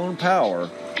in our own power,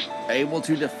 able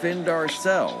to defend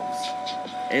ourselves,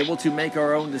 able to make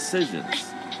our own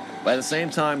decisions, but at the same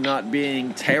time not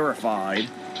being terrified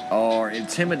or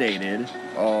intimidated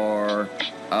or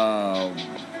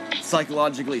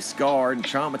psychologically scarred and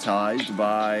traumatized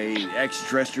by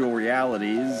extraterrestrial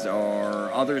realities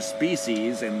or other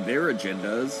species and their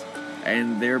agendas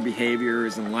and their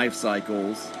behaviors and life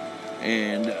cycles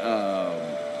and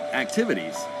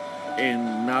activities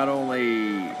in not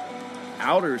only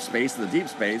outer space, the deep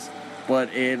space,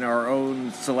 but in our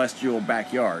own celestial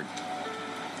backyard.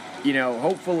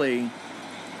 Hopefully,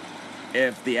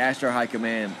 if the Ashtar High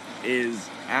Command is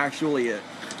actually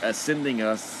ascending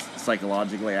us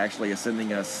psychologically, actually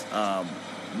ascending us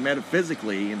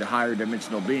metaphysically into higher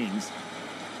dimensional beings,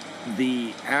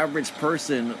 the average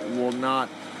person will not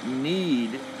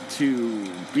need to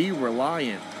be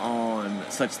reliant on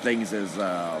such things as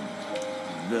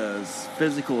the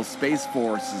physical Space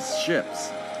Force's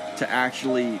ships to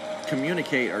actually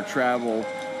communicate or travel,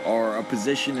 or a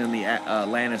position in the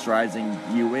Atlantis Rising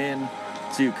UN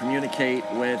to communicate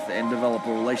with and develop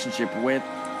a relationship with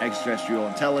extraterrestrial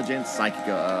intelligence, psychic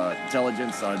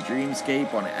intelligence on a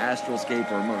dreamscape, on an astralscape,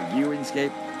 or a remote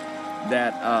viewing-scape,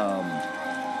 that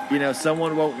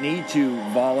someone won't need to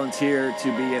volunteer to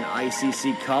be an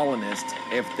ICC colonist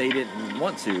if they didn't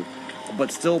want to,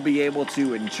 but still be able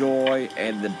to enjoy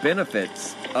and the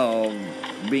benefits of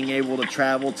being able to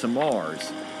travel to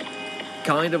Mars,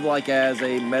 kind of like as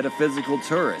a metaphysical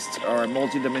tourist or a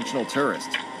multidimensional tourist,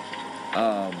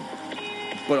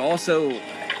 but also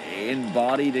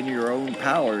embodied in your own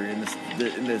power, in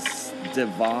this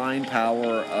divine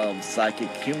power of psychic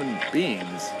human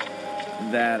beings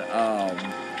that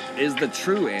is the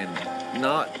true end,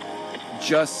 not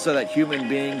just so that human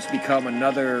beings become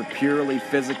another purely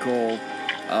physical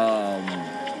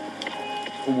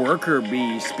worker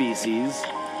bee species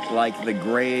like the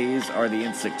Greys or the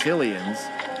Insectilians,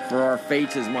 for our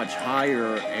fate is much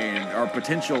higher and our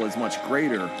potential is much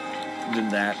greater than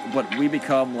that, but we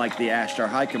become like the Ashtar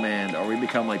High Command, or we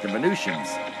become like the Venusians,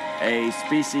 a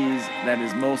species that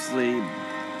is mostly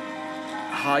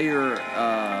higher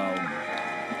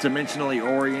dimensionally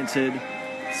oriented,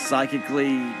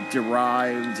 psychically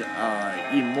derived,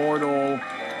 immortal,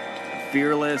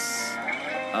 fearless,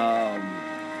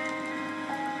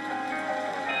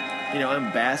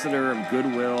 ambassador of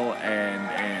goodwill and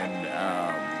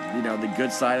the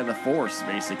good side of the force,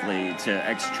 basically, to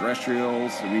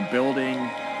extraterrestrials, rebuilding,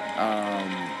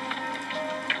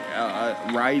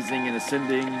 rising and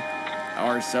ascending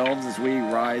ourselves as we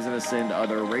rise and ascend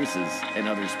other races and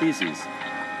other species.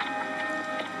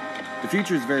 The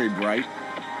future is very bright.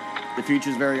 The future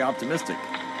is very optimistic.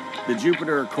 The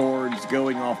Jupiter Accords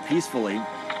going off peacefully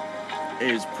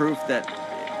is proof that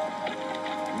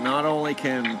not only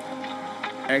can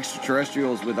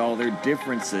extraterrestrials, with all their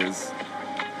differences,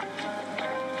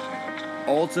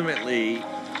 ultimately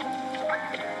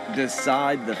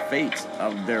decide the fate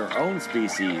of their own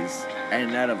species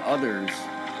and that of others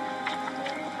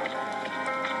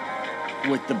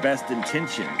with the best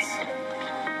intentions,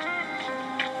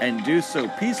 and do so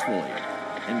peacefully,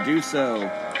 and do so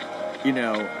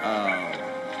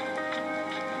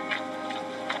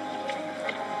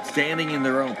standing in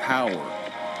their own power.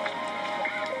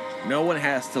 No one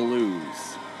has to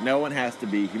lose. No one has to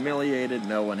be humiliated.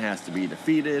 No one has to be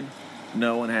defeated.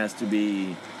 No one has to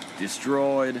be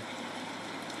destroyed.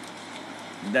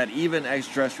 That even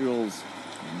extraterrestrials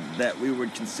that we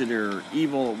would consider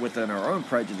evil within our own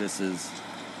prejudices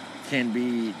can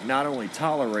be not only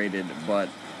tolerated but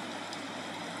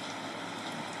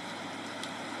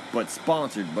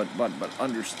sponsored, but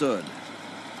understood.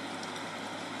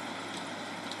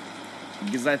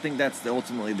 Because I think that's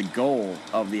ultimately the goal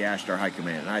of the Ashtar High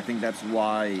Command. And I think that's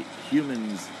why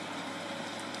humans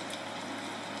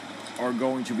are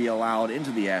going to be allowed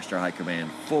into the Ashtar High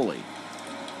Command fully.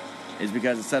 Is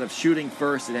because instead of shooting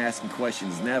first and asking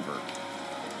questions never,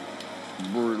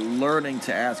 we're learning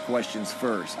to ask questions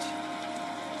first.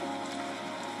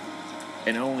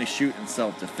 And only shoot in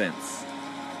self-defense.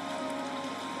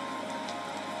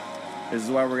 This is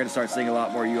why we're going to start seeing a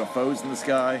lot more UFOs in the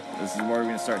sky. This is why we're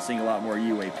going to start seeing a lot more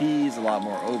UAPs, a lot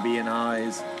more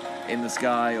OBNIs in the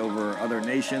sky over other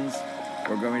nations.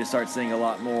 We're going to start seeing a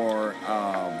lot more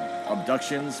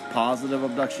abductions, positive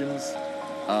abductions,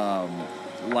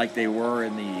 like they were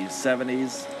in the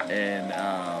 70s and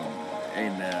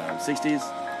in the 60s,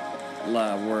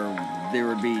 where there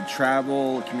would be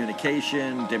travel,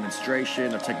 communication,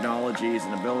 demonstration of technologies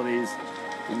and abilities.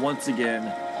 Once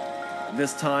again,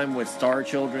 this time with Star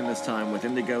Children, this time with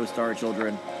Indigo Star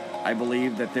Children, I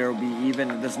believe that there will be,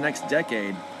 even this next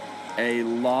decade, a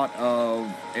lot of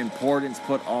importance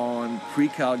put on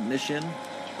precognition,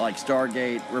 like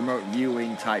Stargate, remote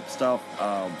viewing type stuff.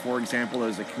 For example,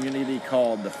 there's a community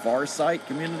called the Farsight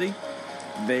community.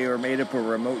 They are made up of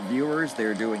remote viewers.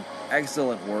 They're doing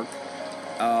excellent work,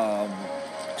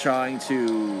 trying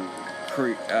to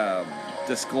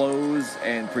disclose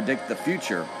and predict the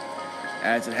future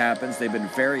as it happens. They've been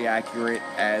very accurate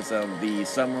as of the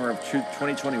summer of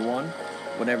 2021.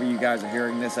 Whenever you guys are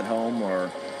hearing this at home,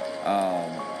 or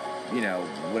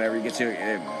whenever you get to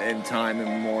in time, in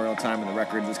memorial time in the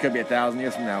records, this could be 1,000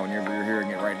 years from now whenever you're hearing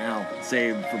it right now,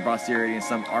 saved for posterity in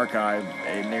some archive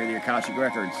near the Akashic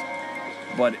Records.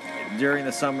 But during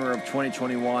the summer of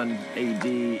 2021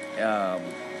 AD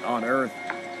on Earth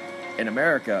in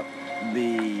America,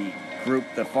 the group,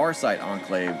 the Farsight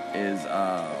Enclave, is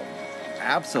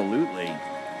absolutely,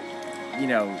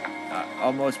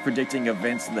 almost predicting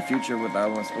events in the future with a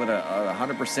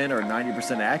 100% or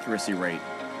 90% accuracy rate.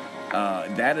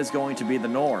 That is going to be the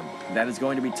norm. That is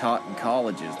going to be taught in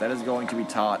colleges. That is going to be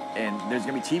taught, and there's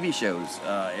going to be TV shows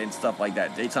and stuff like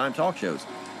that, daytime talk shows,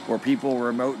 where people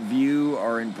remote view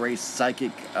or embrace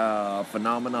psychic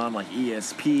phenomenon like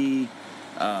ESP,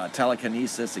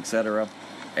 telekinesis, etc.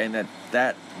 And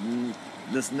that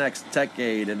this next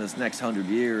decade and this next 100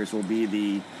 years will be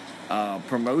the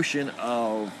promotion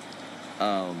of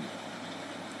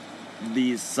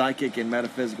these psychic and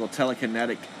metaphysical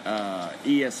telekinetic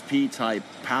ESP type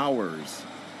powers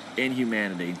in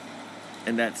humanity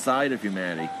and that side of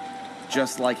humanity,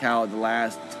 just like how the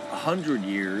last 100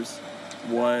 years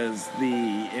was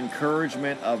the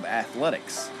encouragement of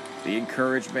athletics, the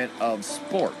encouragement of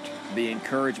sport, the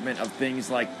encouragement of things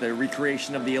like the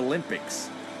recreation of the Olympics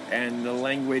and the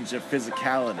language of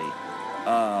physicality.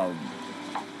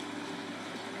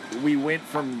 We went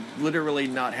from literally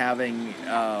not having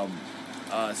a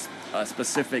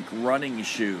specific running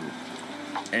shoe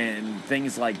and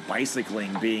things like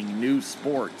bicycling being new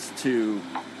sports to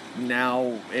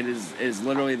now it is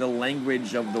literally the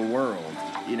language of the world.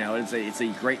 It's a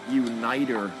great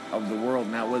uniter of the world,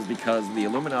 and that was because the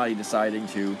Illuminati deciding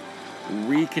to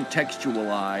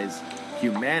recontextualize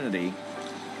humanity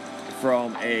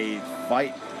from a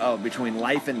fight between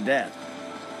life and death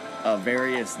of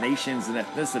various nations and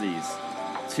ethnicities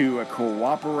to a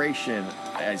cooperation,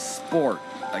 a sport,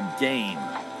 a game.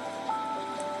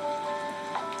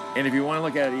 And if you want to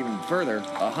look at it even further,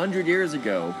 100 years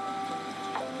ago,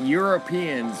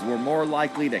 Europeans were more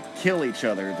likely to kill each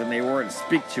other than they were to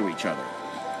speak to each other.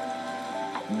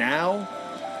 Now,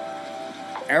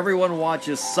 everyone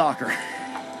watches soccer.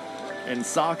 And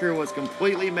soccer was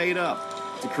completely made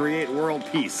up to create world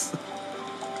peace.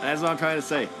 That's what I'm trying to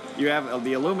say. You have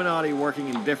the Illuminati working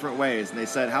in different ways, and they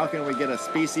said, how can we get a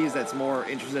species that's more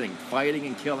interested in fighting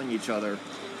and killing each other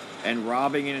and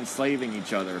robbing and enslaving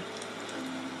each other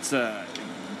to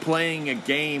playing a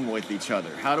game with each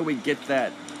other? How do we get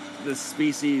this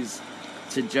species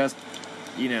to just,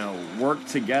 work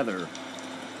together,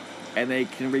 and they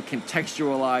can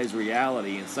recontextualize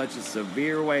reality in such a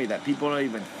severe way that people don't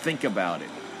even think about it?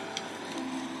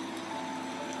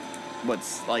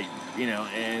 what's like,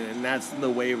 and that's the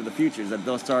wave of the future, is that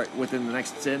they'll start within the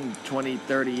next 10, 20,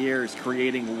 30 years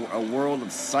creating a world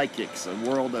of psychics, a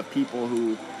world of people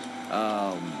who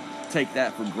take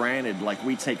that for granted, like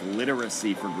we take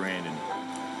literacy for granted,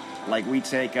 like we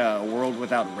take a world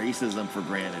without racism for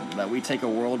granted, that we take a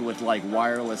world with like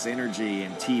wireless energy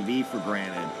and TV for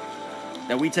granted,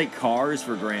 that we take cars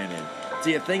for granted.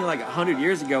 See, a thing like 100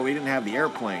 years ago, we didn't have the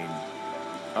airplane.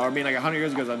 Or, 100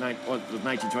 years ago, it was the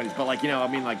 1920s. But, like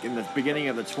in the beginning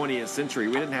of the 20th century,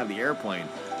 we didn't have the airplane.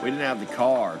 We didn't have the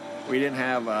car. We didn't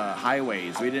have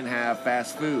highways. We didn't have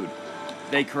fast food.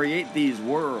 They create these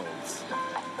worlds,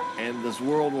 and this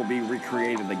world will be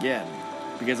recreated again.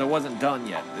 Because it wasn't done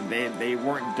yet. They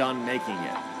weren't done making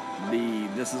it.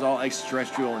 This is all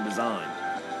extraterrestrial in design.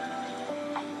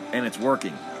 And it's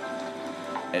working.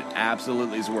 It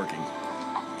absolutely is working.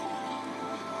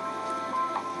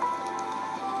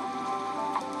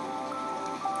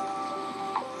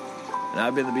 And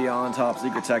I've been the Beyond Top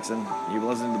Secret Texan. You've been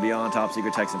listening to the Beyond Top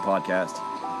Secret Texan podcast.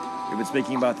 We've been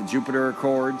speaking about the Jupiter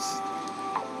Accords,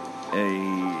 a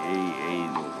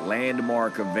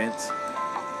landmark event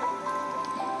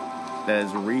that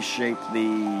has reshaped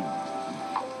the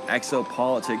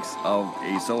exopolitics of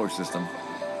a solar system,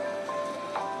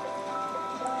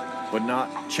 but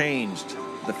not changed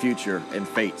the future and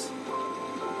fate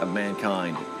of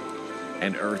mankind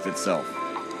and Earth itself.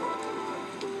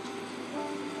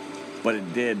 But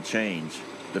it did change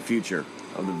the future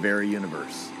of the very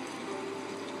universe.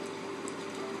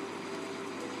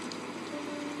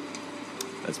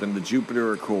 That's been the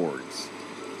Jupiter Accords.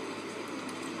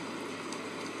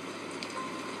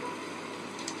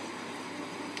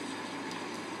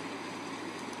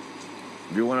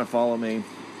 If you want to follow me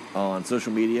on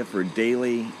social media for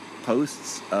daily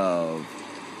posts of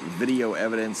video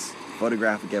evidence,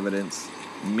 photographic evidence,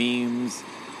 memes,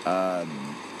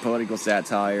 political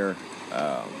satire,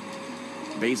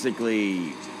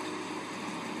 basically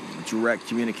direct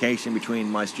communication between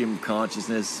my stream of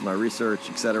consciousness, my research,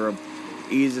 etc.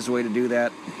 Easiest way to do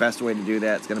that, best way to do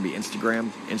that, it's going to be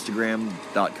Instagram,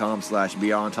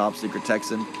 instagram.com/Beyond Top Secret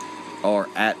Texan or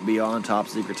 @Beyond Top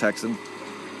Secret Texan.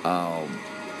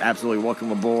 Absolutely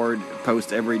welcome aboard.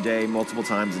 Post every day, multiple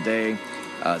times a day.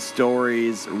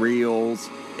 Stories, reels,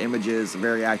 images.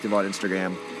 Very active on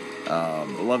Instagram.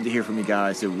 Love to hear from you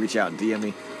guys, so reach out and DM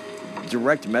me.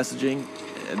 Direct messaging,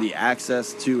 the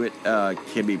access to it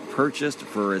can be purchased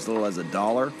for as little as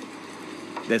 $1.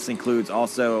 This includes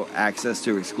also access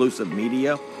to exclusive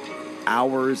media,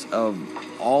 hours of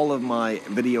all of my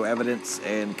video evidence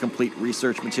and complete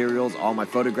research materials, all my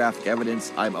photographic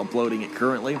evidence. I'm uploading it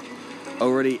currently.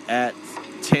 Already at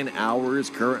 10 hours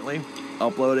currently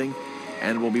uploading,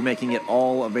 and we'll be making it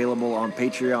all available on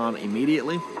Patreon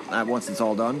immediately once it's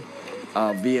all done,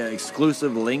 via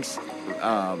exclusive links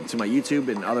to my YouTube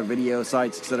and other video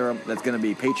sites, etc. That's going to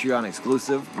be Patreon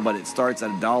exclusive, but it starts at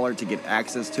 $1 to get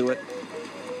access to it.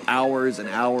 Hours and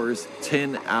hours,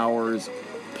 10 hours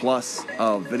plus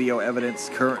of video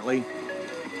evidence currently,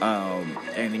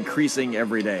 and increasing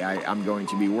every day. I'm going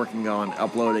to be working on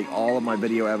uploading all of my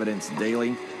video evidence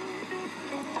daily.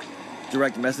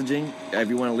 Direct messaging, if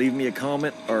you want to leave me a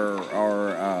comment or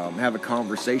have a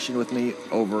conversation with me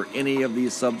over any of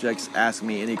these subjects, ask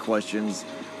me any questions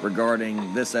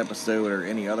regarding this episode or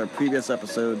any other previous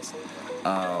episodes,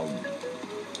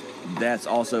 that's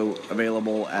also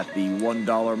available at the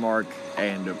 $1 mark.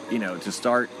 And to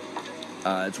start,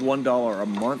 it's $1 a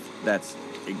month. That's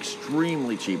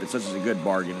extremely cheap. It's such a good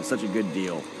bargain. It's such a good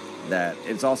deal that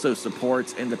it also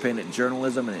supports independent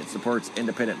journalism and it supports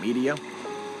independent media.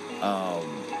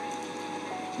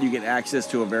 You get access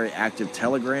to a very active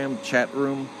Telegram chat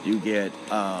room. You get,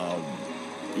 a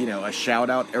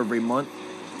shout out every month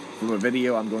from a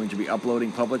video I'm going to be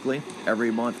uploading publicly.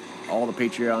 Every month, all the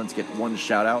Patreons get one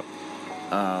shout out.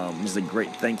 This is a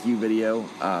great thank you video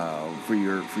for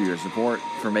your support,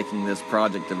 for making this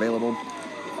project available.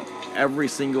 Every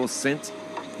single cent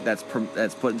that's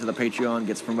put into the Patreon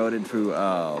gets promoted through,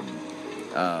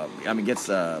 gets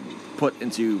put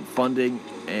into funding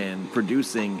and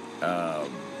producing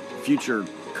future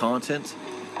content,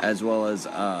 as well as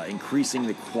increasing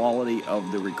the quality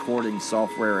of the recording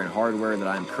software and hardware that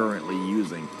I'm currently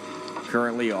using.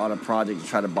 Currently on a project to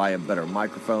try to buy a better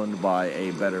microphone, buy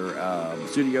a better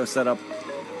studio setup,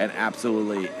 and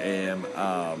absolutely am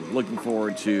looking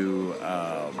forward to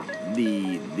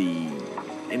the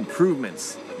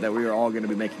improvements that we are all going to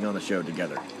be making on the show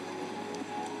together.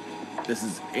 This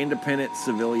is independent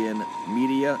civilian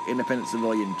media, independent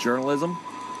civilian journalism,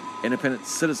 independent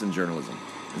citizen journalism.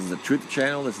 This is a truth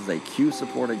channel. This is a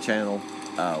Q-supported channel.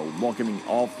 welcoming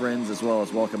all friends as well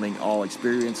as welcoming all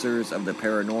experiencers of the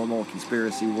paranormal,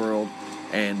 conspiracy world,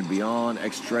 and beyond,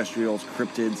 extraterrestrials,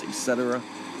 cryptids, etc.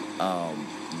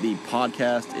 The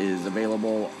podcast is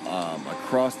available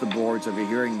across the board, so if you're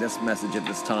hearing this message at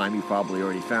this time, you probably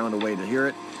already found a way to hear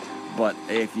it. But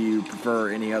if you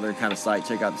prefer any other kind of site,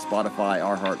 check out the Spotify,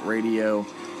 iHeartRadio,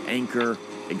 Anchor,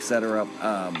 etc.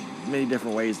 Many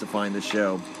different ways to find the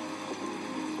show.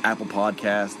 Apple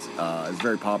Podcasts is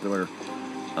very popular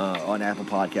on Apple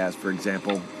Podcasts, for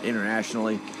example,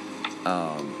 internationally.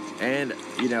 And,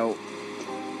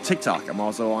 TikTok. I'm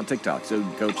also on TikTok, so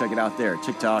go check it out there.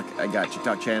 TikTok, I got a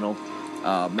TikTok channel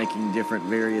making different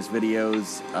various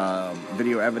videos,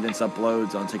 video evidence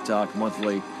uploads on TikTok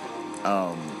monthly.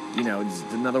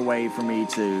 It's another way for me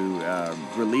to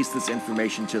release this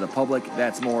information to the public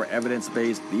that's more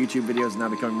evidence-based. The YouTube videos are now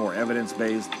becoming more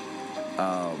evidence-based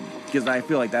because I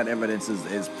feel like that evidence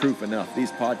is proof enough.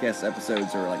 These podcast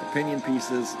episodes are like opinion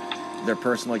pieces. They're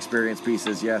personal experience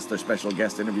pieces. Yes, they're special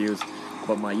guest interviews.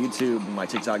 But my YouTube, my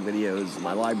TikTok videos,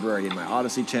 my library, and my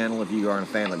Odyssey channel, if you aren't a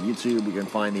fan of YouTube, you can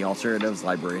find the alternatives,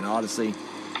 library and Odyssey.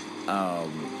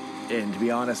 And to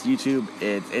be honest, YouTube,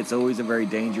 it's always a very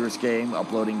dangerous game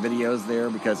uploading videos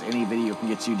there because any video can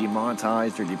get you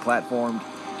demonetized or deplatformed,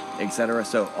 etc.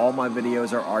 So all my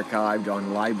videos are archived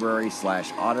on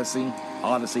library/Odyssey,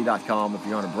 odyssey.com if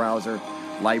you're on a browser,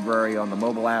 library on the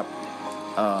mobile app.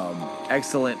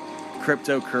 Excellent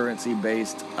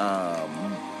cryptocurrency-based,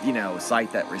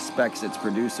 site that respects its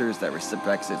producers, that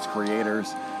respects its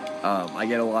creators. I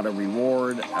get a lot of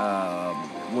reward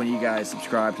when you guys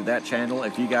subscribe to that channel.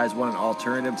 If you guys want an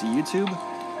alternative to YouTube,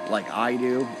 like I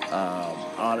do,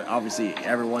 obviously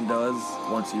everyone does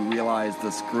once you realize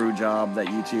the screw job that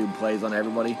YouTube plays on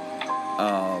everybody,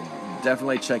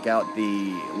 definitely check out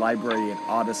the Library and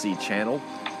Odyssey channel.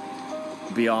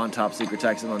 Beyond Top Secret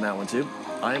Texan on that one too.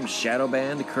 I am shadow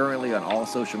banned currently on all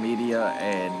social media,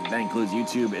 and that includes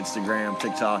YouTube, Instagram,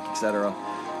 TikTok, etc.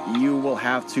 You will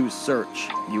have to search.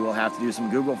 You will have to do some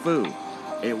Google foo.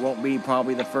 It won't be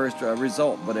probably the first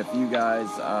result, but if you guys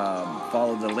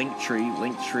follow the Linktree,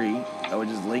 which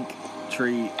is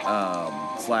Linktree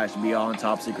 / Beyond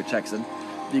Top Secret Texan,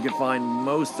 you can find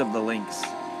most of the links,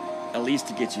 at least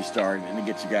to get you started and to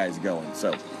get you guys going.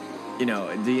 So,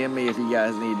 DM me if you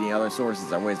guys need any other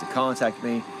sources or ways to contact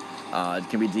me. It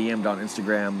can be DM'd on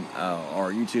Instagram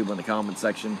or YouTube in the comment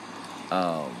section.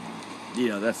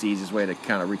 That's the easiest way to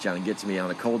kind of reach out and get to me on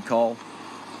a cold call.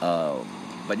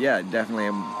 But yeah, definitely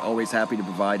I'm always happy to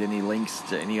provide any links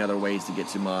to any other ways to get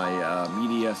to my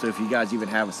media. So if you guys even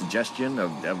have a suggestion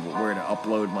of where to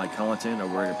upload my content or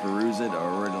where to peruse it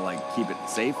or where to keep it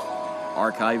safe,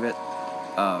 archive it,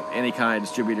 any kind of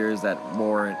distributors that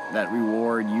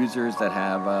reward users that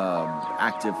have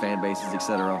active fan bases,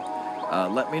 etc.,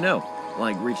 let me know.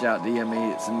 Reach out, DM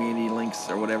me, send me any links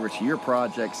or whatever to your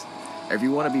projects. If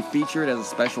you want to be featured as a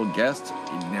special guest,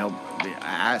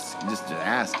 ask, just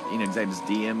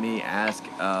DM me, ask.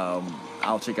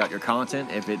 I'll check out your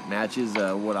content if it matches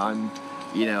what I'm,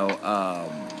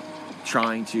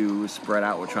 trying to spread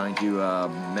out. We're trying to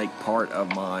make part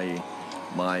of my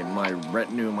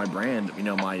retinue, my brand.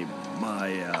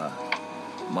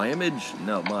 My image.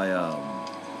 No,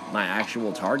 my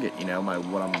actual target.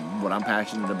 What I'm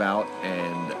passionate about,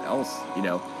 and else.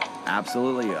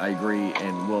 Absolutely, I agree,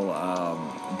 and will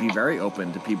be very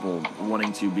open to people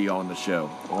wanting to be on the show,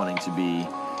 wanting to be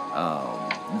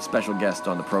special guest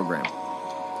on the program.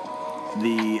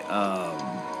 The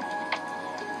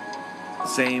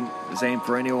same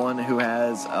for anyone who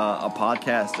has a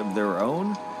podcast of their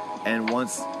own and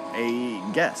wants a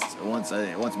guest, wants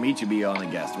me to be on a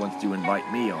guest, wants to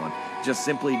invite me on. Just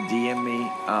simply DM me.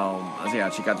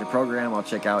 I'll check out your program. I'll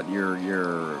check out your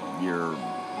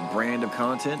brand of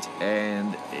content,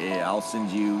 and I'll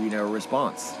send you, a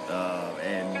response.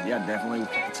 And yeah, definitely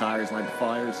kick the tires, light the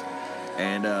fires,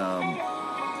 and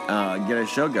get a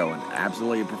show going.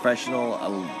 Absolutely a professional. I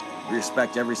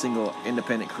respect every single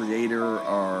independent creator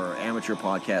or amateur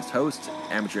podcast host,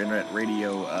 amateur internet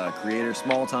radio creator,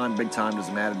 small time, big time,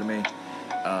 doesn't matter to me.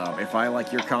 If I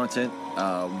like your content,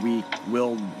 we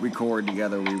will record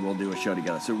together. We will do a show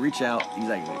together. So reach out.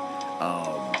 Exactly.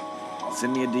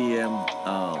 Send me a DM.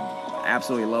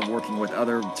 Absolutely love working with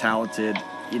other talented,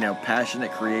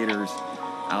 passionate creators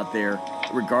out there,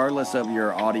 regardless of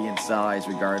your audience size,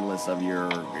 regardless of your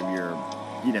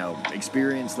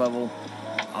experience level.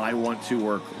 I want to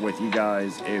work with you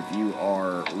guys if you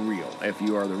are real, if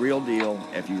you are the real deal,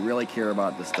 if you really care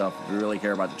about the stuff, if you really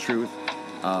care about the truth,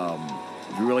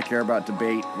 if you really care about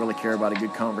debate, really care about a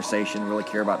good conversation, really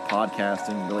care about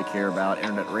podcasting, really care about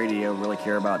internet radio, really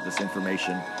care about this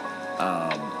information,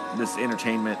 this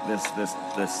entertainment, this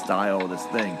style, this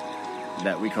thing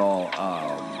that we call,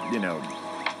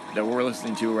 that we're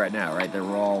listening to right now, right? That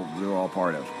we're all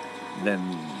part of.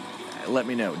 Then let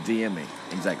me know. DM me.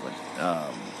 Exactly.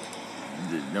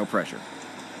 No pressure.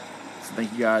 So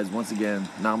thank you guys once again.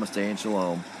 Namaste and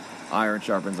shalom. Iron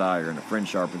sharpens iron. A friend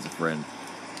sharpens a friend.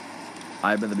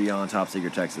 I've been the Beyond Top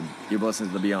Secret Texan. You've listened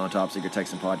to the Beyond Top Secret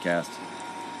Texan podcast.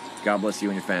 God bless you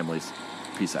and your families.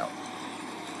 Peace out.